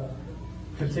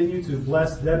continue to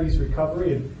bless Debbie's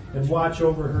recovery and watch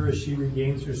over her as she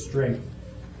regains her strength.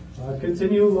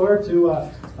 Continue, Lord, to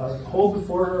hold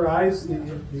before her eyes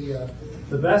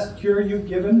the best cure you've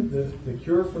given, the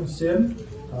cure from sin,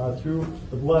 through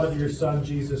the blood of your Son,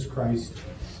 Jesus Christ.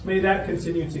 May that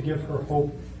continue to give her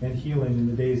hope and healing in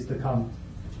the days to come.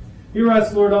 Hear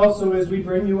us, Lord, also as we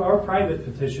bring you our private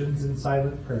petitions in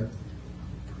silent prayer.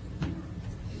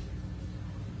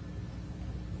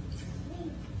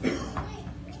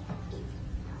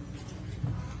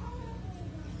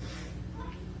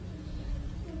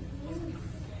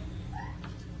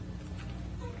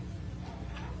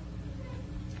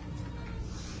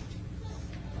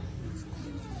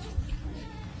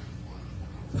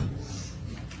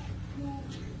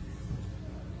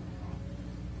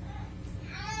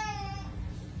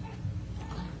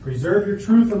 Preserve your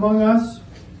truth among us,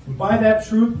 and by that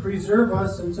truth preserve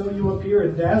us until you appear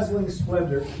in dazzling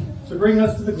splendor to bring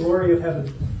us to the glory of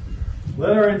heaven.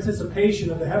 Let our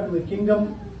anticipation of the heavenly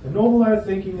kingdom ennoble our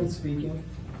thinking and speaking,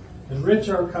 enrich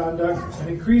our conduct, and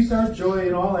increase our joy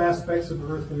in all aspects of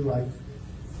earthly life.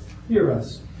 Hear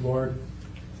us, Lord.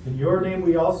 In your name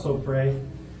we also pray.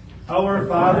 Our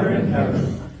Father in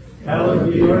heaven,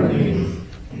 hallowed be your name.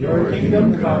 Your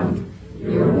kingdom come.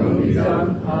 Your will be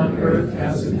done on earth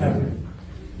as in heaven.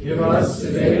 Give us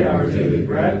today our daily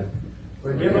bread.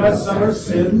 Forgive us our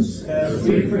sins as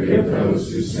we forgive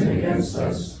those who sin against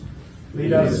us.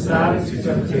 Lead us not into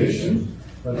temptation,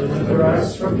 but deliver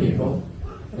us from evil.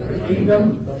 For the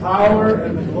kingdom, the power,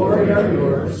 and the glory are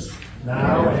yours,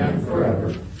 now and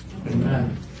forever.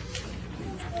 Amen.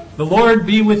 The Lord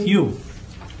be with you.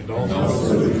 And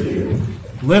also with you.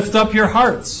 Lift up your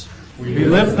hearts. We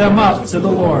lift them up to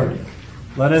the Lord.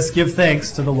 Let us give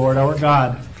thanks to the Lord our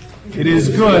God. It is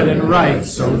good and right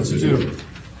so to do.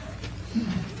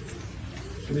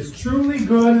 It is truly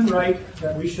good and right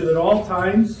that we should at all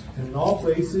times and in all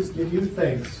places give you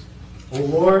thanks, O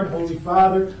Lord, Holy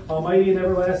Father, Almighty and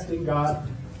everlasting God,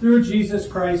 through Jesus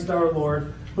Christ our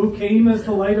Lord, who came as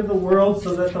the light of the world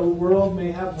so that the world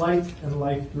may have light and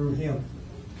life through him.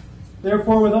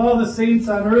 Therefore, with all the saints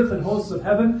on earth and hosts of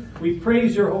heaven, we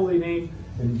praise your holy name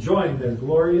and join their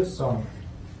glorious song.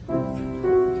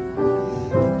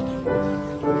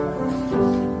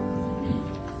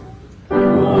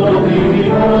 Holy,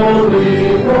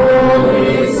 holy,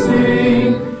 holy,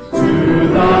 sing to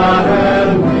the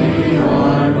heavenly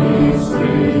armies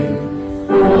sing.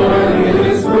 For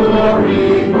his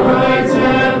glory, might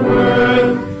and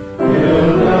worth, fill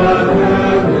the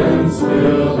heavens,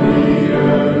 fill the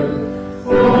earth.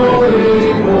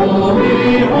 Holy,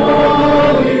 holy,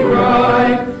 holy, cry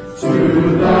to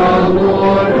the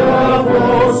Lord of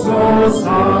hosts most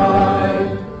high.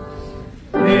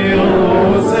 Hail,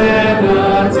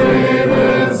 Hosanna,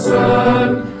 David's son,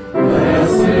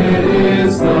 blessed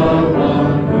is the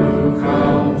one who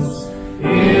comes.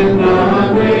 In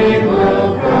the name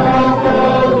of God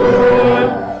the Lord,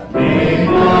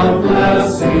 name of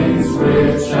blessings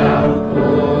which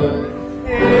outpour.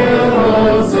 Hail,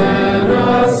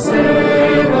 Hosanna,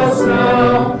 save us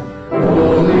now,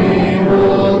 holy,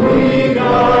 holy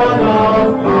God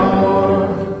of power.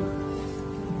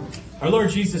 Our Lord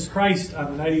Jesus Christ,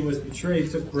 on the night he was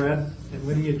betrayed, took bread, and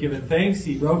when he had given thanks,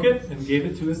 he broke it and gave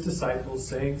it to his disciples,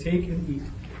 saying, "Take and eat.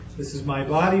 This is my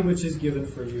body which is given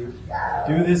for you.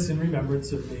 Do this in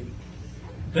remembrance of me.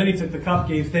 Then he took the cup,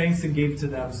 gave thanks, and gave to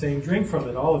them, saying, Drink from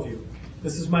it, all of you.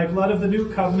 This is my blood of the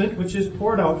new covenant, which is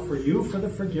poured out for you for the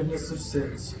forgiveness of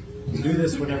sins. Do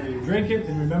this whenever you drink it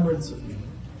in remembrance of me.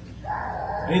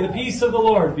 May the peace of the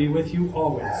Lord be with you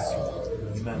always.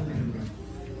 Amen.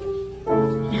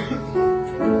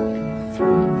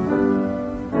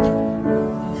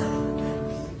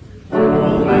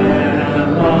 O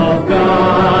Lamb of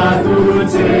God, who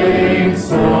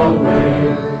takes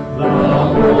away the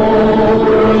whole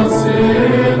world's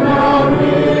sin, now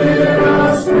hear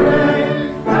us pray,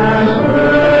 and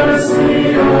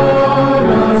mercy on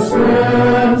us,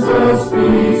 grant us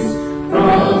peace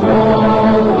from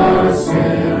all our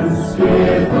sins,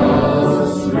 give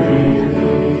us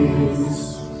release.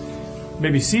 You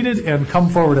may be seated and come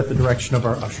forward at the direction of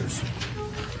our ushers.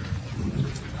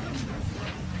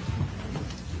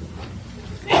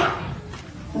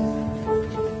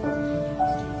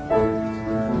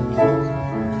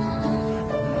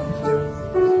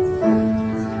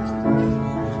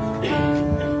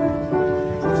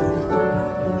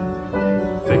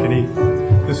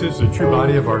 This is the true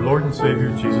body of our Lord and Savior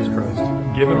Jesus Christ,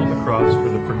 given on the cross for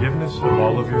the forgiveness of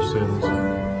all of your sins.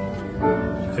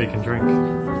 Take and drink.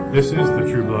 This is the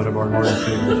true blood of our Lord and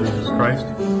Savior Jesus Christ,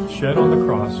 shed on the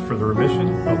cross for the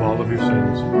remission of all of your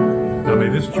sins. Now may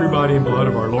this true body and blood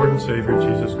of our Lord and Savior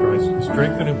Jesus Christ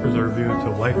strengthen and preserve you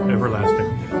until life everlasting.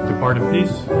 Depart in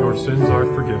peace, your sins are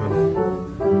forgiven.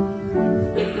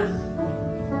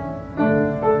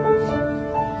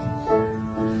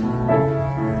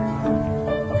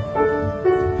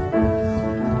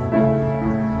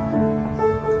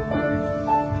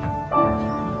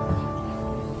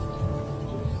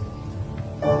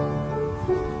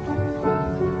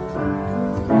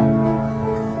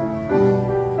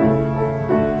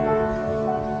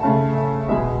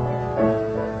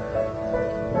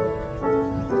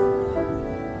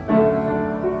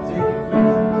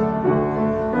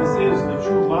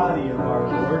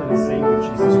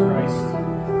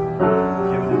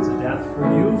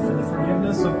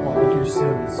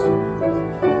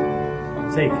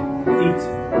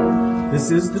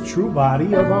 Is the true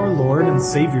body of our Lord and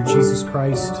Savior Jesus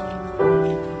Christ,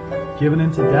 given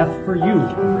into death for you,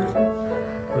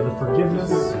 for the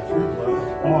forgiveness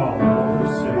of all of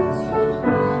your sins.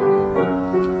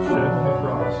 Shed on the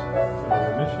cross for the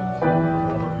remission of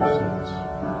all of your sins.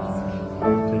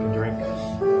 Take and drink.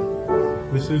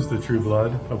 This is the true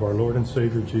blood of our Lord and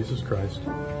Savior Jesus Christ,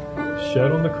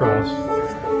 shed on the cross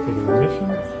for the remission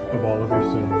of all of your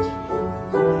sins.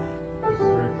 Take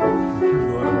and drink. The true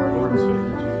blood of our Lord and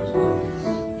Savior Jesus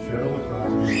Christ, shed on the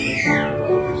cross for the remission of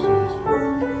all of your sins.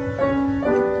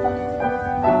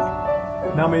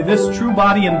 Now may this true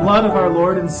body and blood of our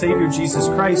Lord and Savior Jesus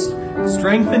Christ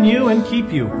strengthen you and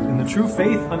keep you in the true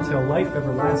faith until life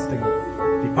everlasting.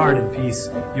 Depart in peace.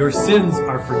 Your sins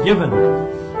are forgiven.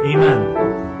 Amen.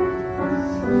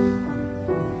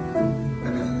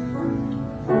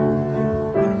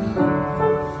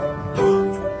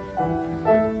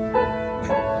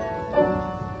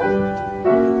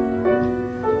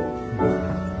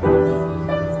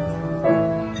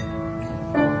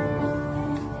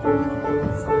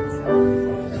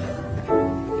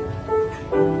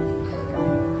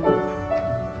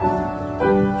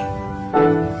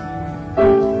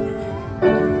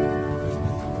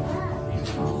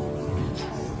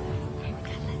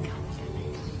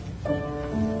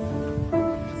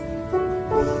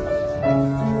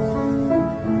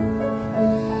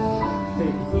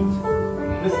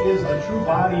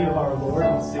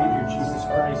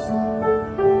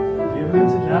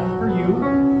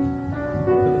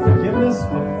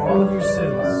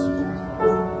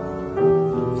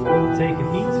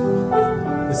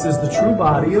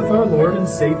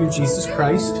 Savior Jesus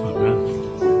Christ, Amen.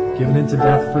 Given into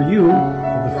death for you,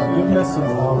 for the forgiveness of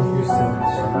all of your sins.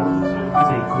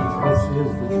 Take this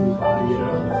is the true body of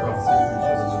our Lord and Savior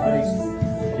Jesus Christ,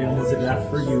 given into death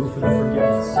for you, for the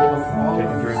forgiveness of all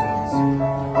of your sins.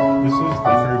 This is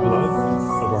the true blood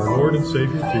of our Lord and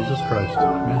Savior Jesus Christ,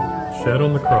 Amen. Shed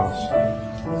on the cross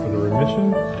for the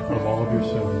remission of all of your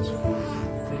sins.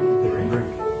 Take and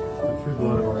drink. The true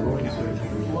blood of our Lord and Savior,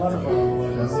 blood of our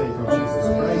Lord and Savior Jesus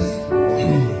Christ,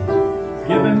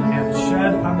 given and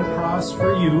shed on the cross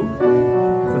for you,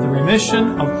 for the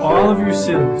remission of all of your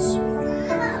sins.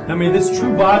 Now may this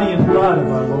true body and blood of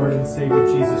our Lord and Savior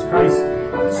Jesus Christ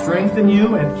strengthen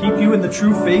you and keep you in the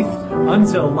true faith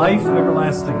until life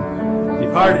everlasting.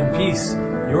 Depart in peace.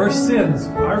 Your sins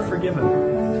are forgiven.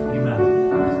 Amen.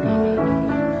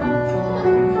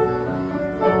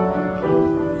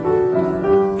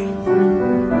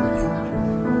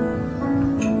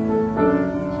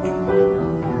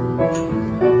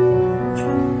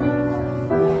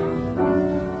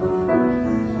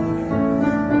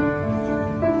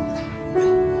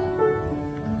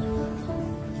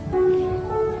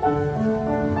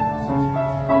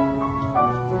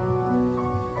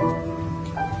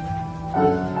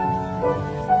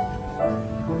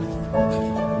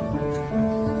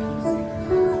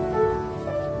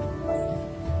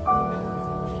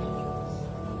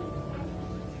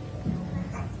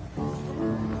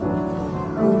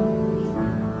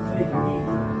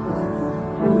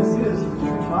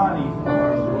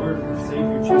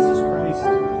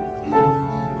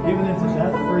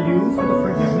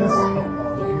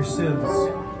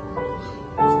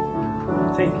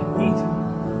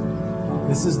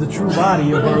 this is the true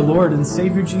body of our Lord and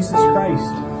Savior Jesus Christ,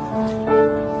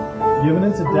 given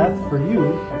into death for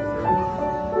you,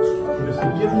 for the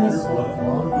forgiveness of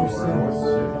all of your sins.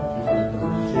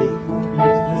 Take,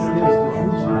 this is the true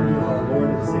body of our Lord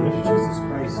and Savior Jesus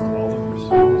Christ, all of your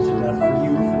sins, to death for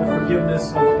you, for the forgiveness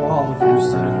of all of your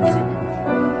sins.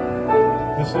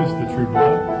 This is the true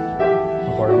blood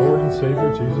of our Lord and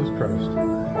Savior Jesus Christ,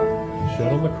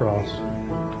 shed on the cross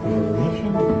for the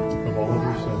remission of all of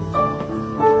your sins.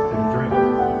 And drink the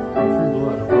true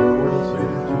blood of our Lord and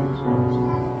Savior Jesus Christ,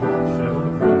 shed on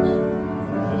the cross for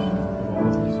the remission of all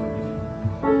of your sins.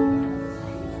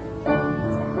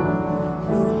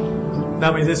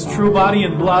 Now may this true body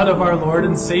and blood of our Lord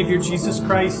and Savior Jesus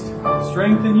Christ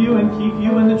strengthen you and keep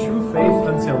you in the true faith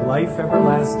until life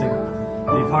everlasting.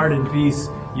 Depart in peace.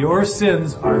 Your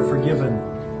sins are forgiven.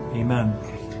 Amen.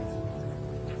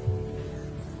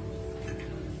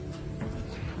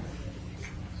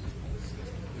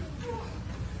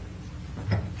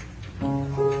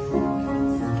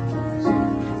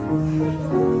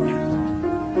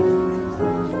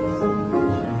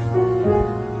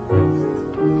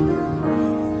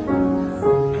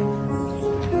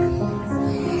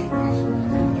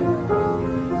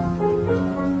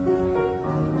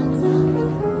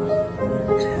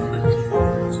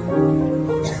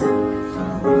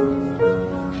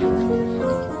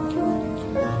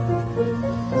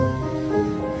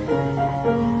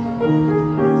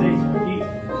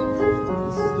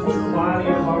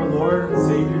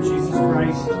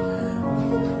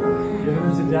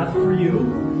 Death for you,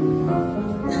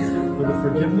 for the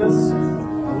forgiveness of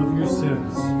all of your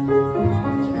sins.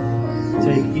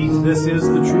 Take, eat. This is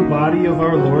the true body of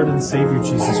our Lord and Savior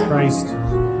Jesus Christ,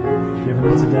 given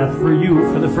unto death for you,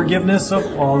 for the forgiveness of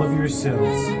all of your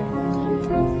sins.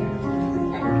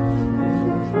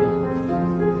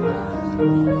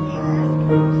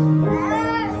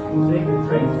 Take and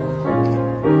drink.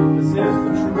 This is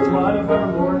the true blood of our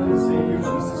Lord and Savior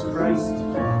Jesus Christ,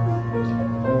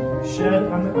 shed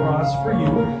on the cross for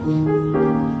you,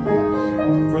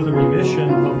 for the remission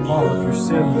of all of your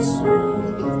sins.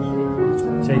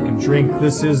 Take and drink.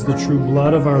 This is the true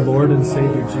blood of our Lord and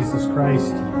Savior Jesus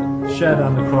Christ, shed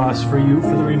on the cross for you,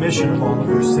 for the remission of all of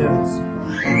your sins.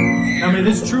 Now may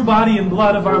this true body and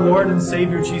blood of our Lord and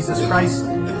Savior Jesus Christ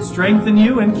strengthen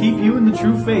you and keep you in the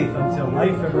true faith until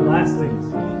life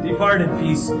everlasting. Depart in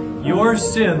peace. Your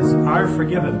sins are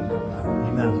forgiven.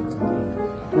 Amen.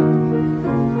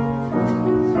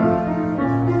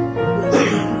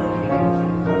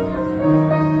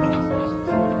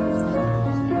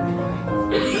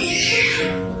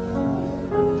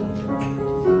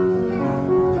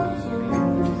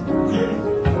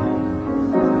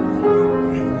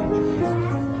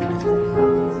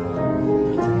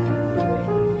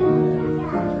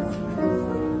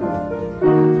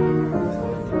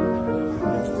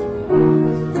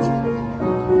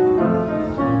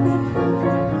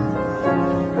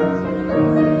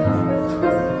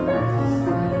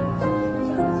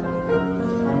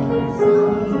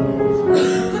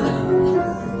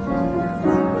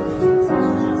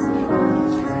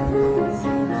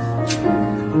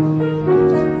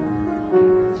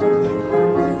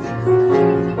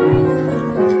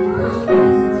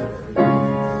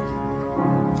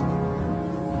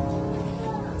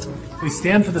 We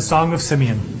stand for the Song of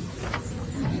Simeon.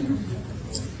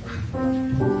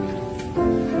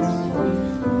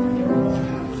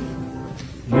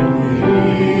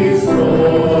 Please,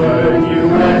 Lord, you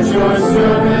let your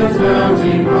servant now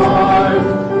depart,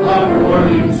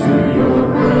 according to your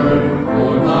word.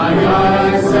 For my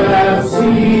eyes have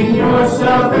seen your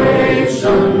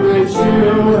salvation, which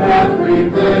you have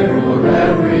prepared for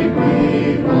every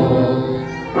people.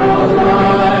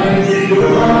 Arise, you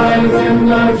light in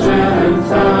the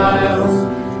Gentiles,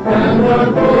 and the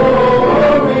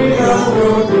glory of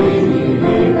your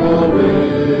people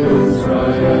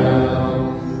Israel.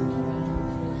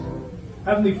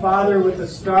 Heavenly Father, with the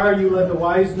star you led the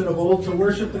wise men of old to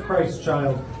worship the Christ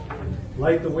child.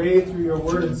 Light the way through your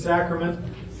word and sacrament,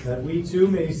 that we too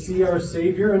may see our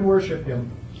Savior and worship him.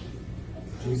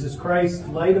 Jesus Christ,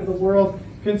 light of the world,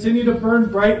 continue to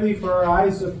burn brightly for our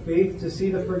eyes of faith to see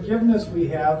the forgiveness we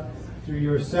have through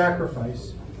your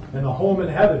sacrifice and the home in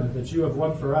heaven that you have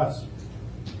won for us.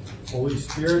 Holy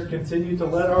Spirit, continue to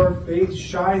let our faith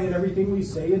shine in everything we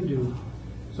say and do,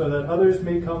 so that others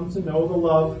may come to know the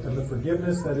love and the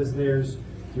forgiveness that is theirs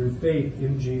through faith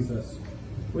in Jesus.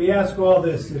 We ask all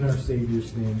this in our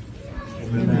Savior's name.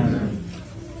 Amen.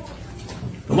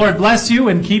 The Lord bless you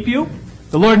and keep you.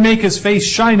 The Lord make his face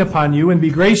shine upon you and be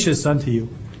gracious unto you.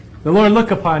 The Lord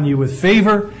look upon you with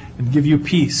favor and give you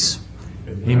peace.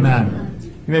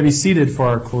 Amen. You may be seated for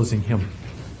our closing hymn.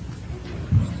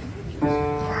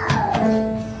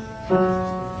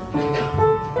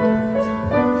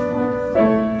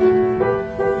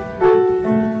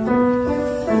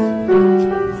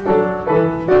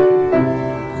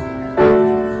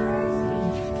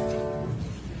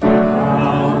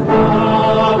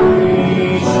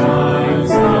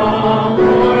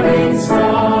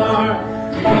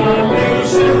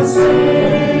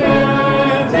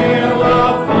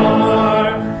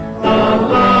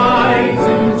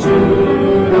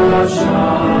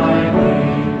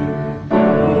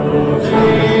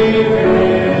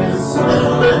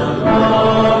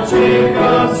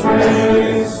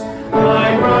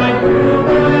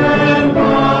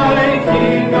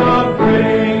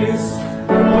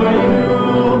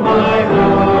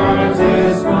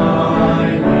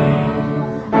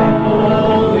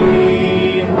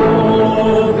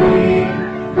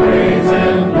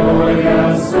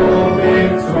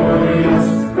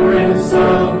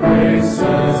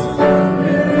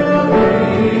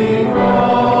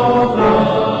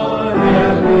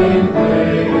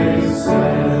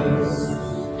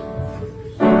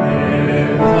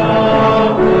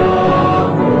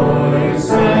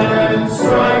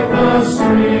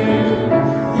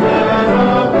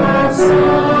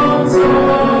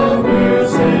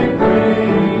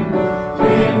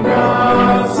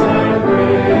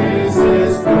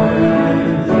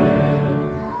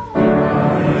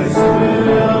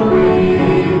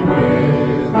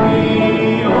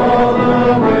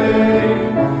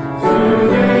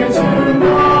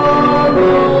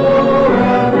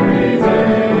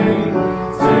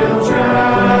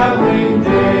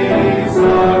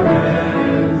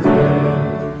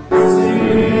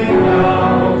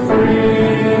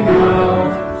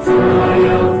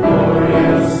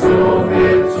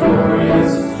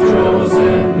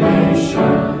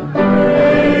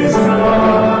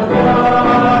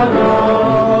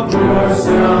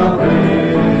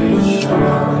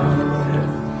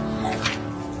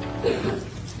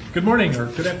 Good morning or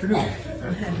good afternoon.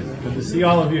 Good to see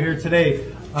all of you here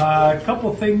today. A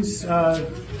couple things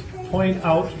point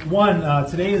out. One,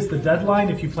 today is the deadline.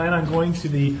 If you plan on going to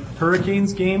the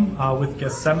Hurricanes game with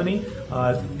Gethsemane,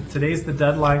 today's the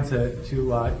deadline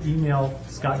to email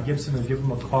Scott Gibson and give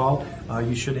him a call.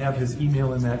 You should have his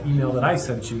email in that email that I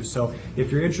sent you. So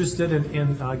if you're interested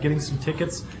in getting some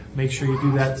tickets, make sure you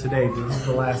do that today. This is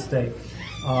the last day.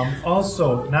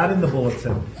 Also, not in the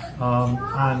bulletin,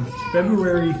 on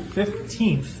February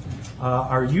 15th,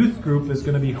 our youth group is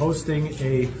going to be hosting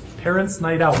a Parents'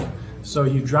 Night Out. So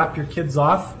you drop your kids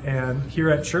off and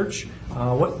here at church,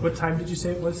 what time did you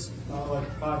say it was?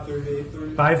 Like 5:30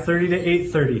 to 8:30. 5:30 to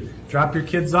 8:30. Drop your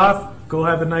kids off, go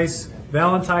have a nice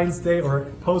Valentine's Day or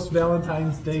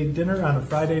post-Valentine's Day dinner on a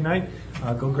Friday night.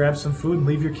 Go grab some food and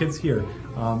leave your kids here.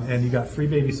 And you got free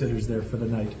babysitters there for the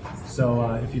night. So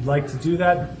if you'd like to do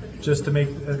that, just to make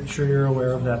sure you're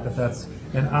aware of that, that's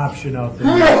an option out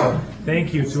there. So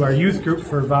thank you to our youth group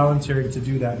for volunteering to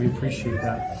do that. We appreciate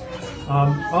that.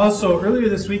 Also, earlier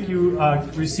this week, you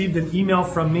received an email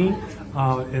from me.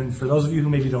 And for those of you who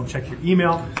maybe don't check your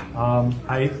email,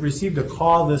 I received a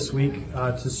call this week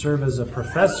to serve as a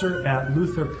professor at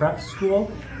Luther Prep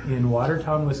School in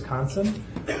Watertown, Wisconsin.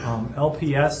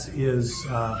 LPS is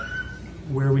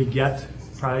where we get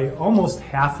probably almost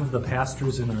half of the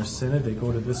pastors in our synod. They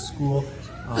go to this school.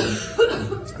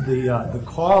 The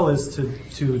call is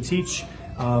to teach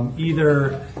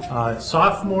either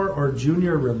sophomore or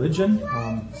junior religion.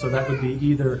 So that would be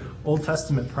either Old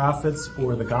Testament prophets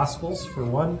or the Gospels for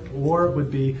one, or it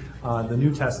would be the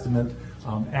New Testament,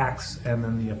 Acts, and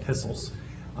then the epistles.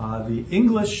 The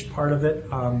English part of it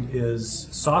is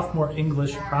sophomore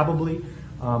English probably,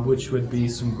 which would be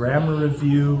some grammar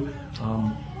review,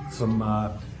 some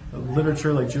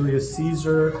literature like Julius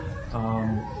Caesar,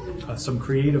 some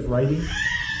creative writing.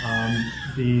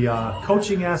 The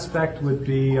coaching aspect would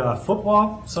be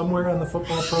football, somewhere on the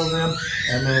football program,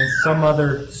 and then some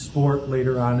other sport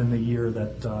later on in the year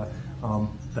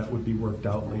that would be worked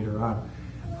out later on.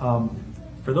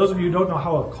 For those of you who don't know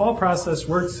how a call process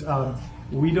works,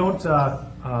 we don't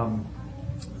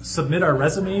submit our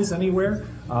resumes anywhere.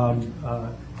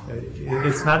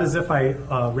 It's not as if I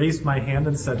raised my hand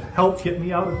and said, "Help, get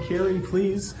me out of Cary,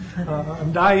 please.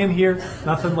 I'm dying here."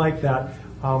 Nothing like that.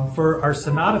 For our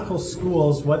synodical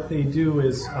schools, what they do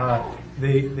is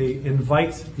they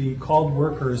invite the called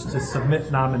workers to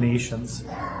submit nominations.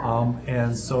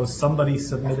 And so somebody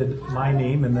submitted my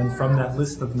name, and then from that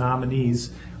list of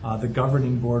nominees, the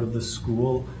governing board of the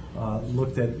school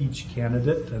looked at each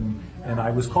candidate, and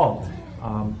I was called.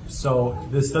 So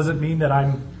this doesn't mean that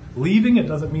I'm leaving. It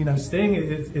doesn't mean I'm staying.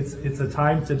 It's a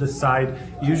time to decide.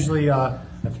 Usually, I've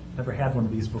never had one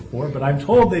of these before, but I'm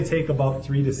told they take about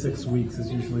 3 to 6 weeks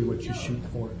is usually what you shoot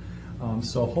for.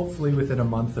 So hopefully within a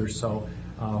month or so,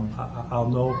 I'll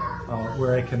know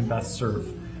where I can best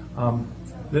serve.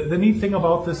 The neat thing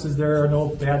about this is there are no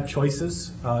bad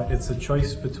choices. It's a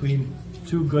choice between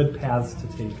 2 good paths to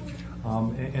take.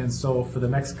 And so for the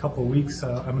next couple of weeks,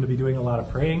 I'm going to be doing a lot of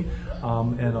praying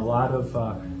and a lot of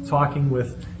talking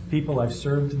with people I've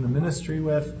served in the ministry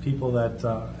with, people that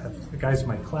have guys,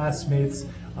 my classmates,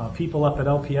 people up at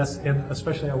LPS, and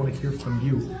especially I want to hear from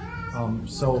you.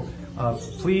 So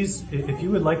please, if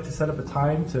you would like to set up a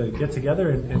time to get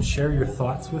together and share your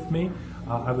thoughts with me,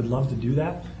 I would love to do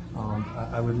that.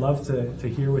 I would love to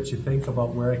hear what you think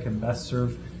about where I can best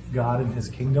serve God and His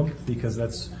kingdom, because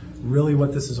that's really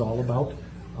what this is all about.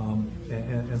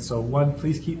 And so 1,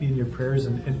 please keep me in your prayers,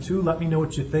 and 2, let me know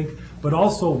what you think, but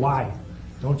also why.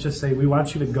 Don't just say, we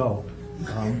want you to go,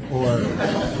 or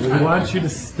we want you to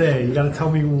stay. You got to tell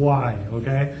me why,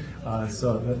 okay?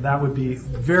 So that would be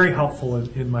very helpful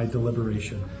in my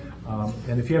deliberation.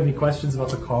 And if you have any questions about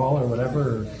the call or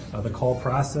whatever, or the call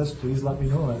process, please let me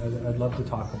know. I'd love to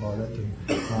talk about it.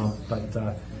 But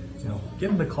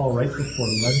getting the call right before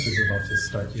Lent is about to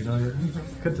start.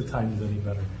 Couldn't the time is any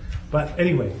better. But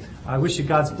anyway, I wish you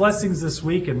God's blessings this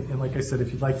week. And like I said,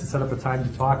 if you'd like to set up a time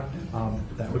to talk,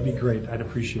 that would be great. I'd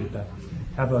appreciate that.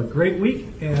 Have a great week,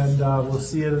 and we'll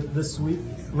see you this week,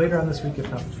 later on this week, if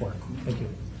not before. Thank you.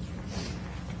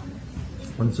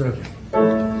 1 second.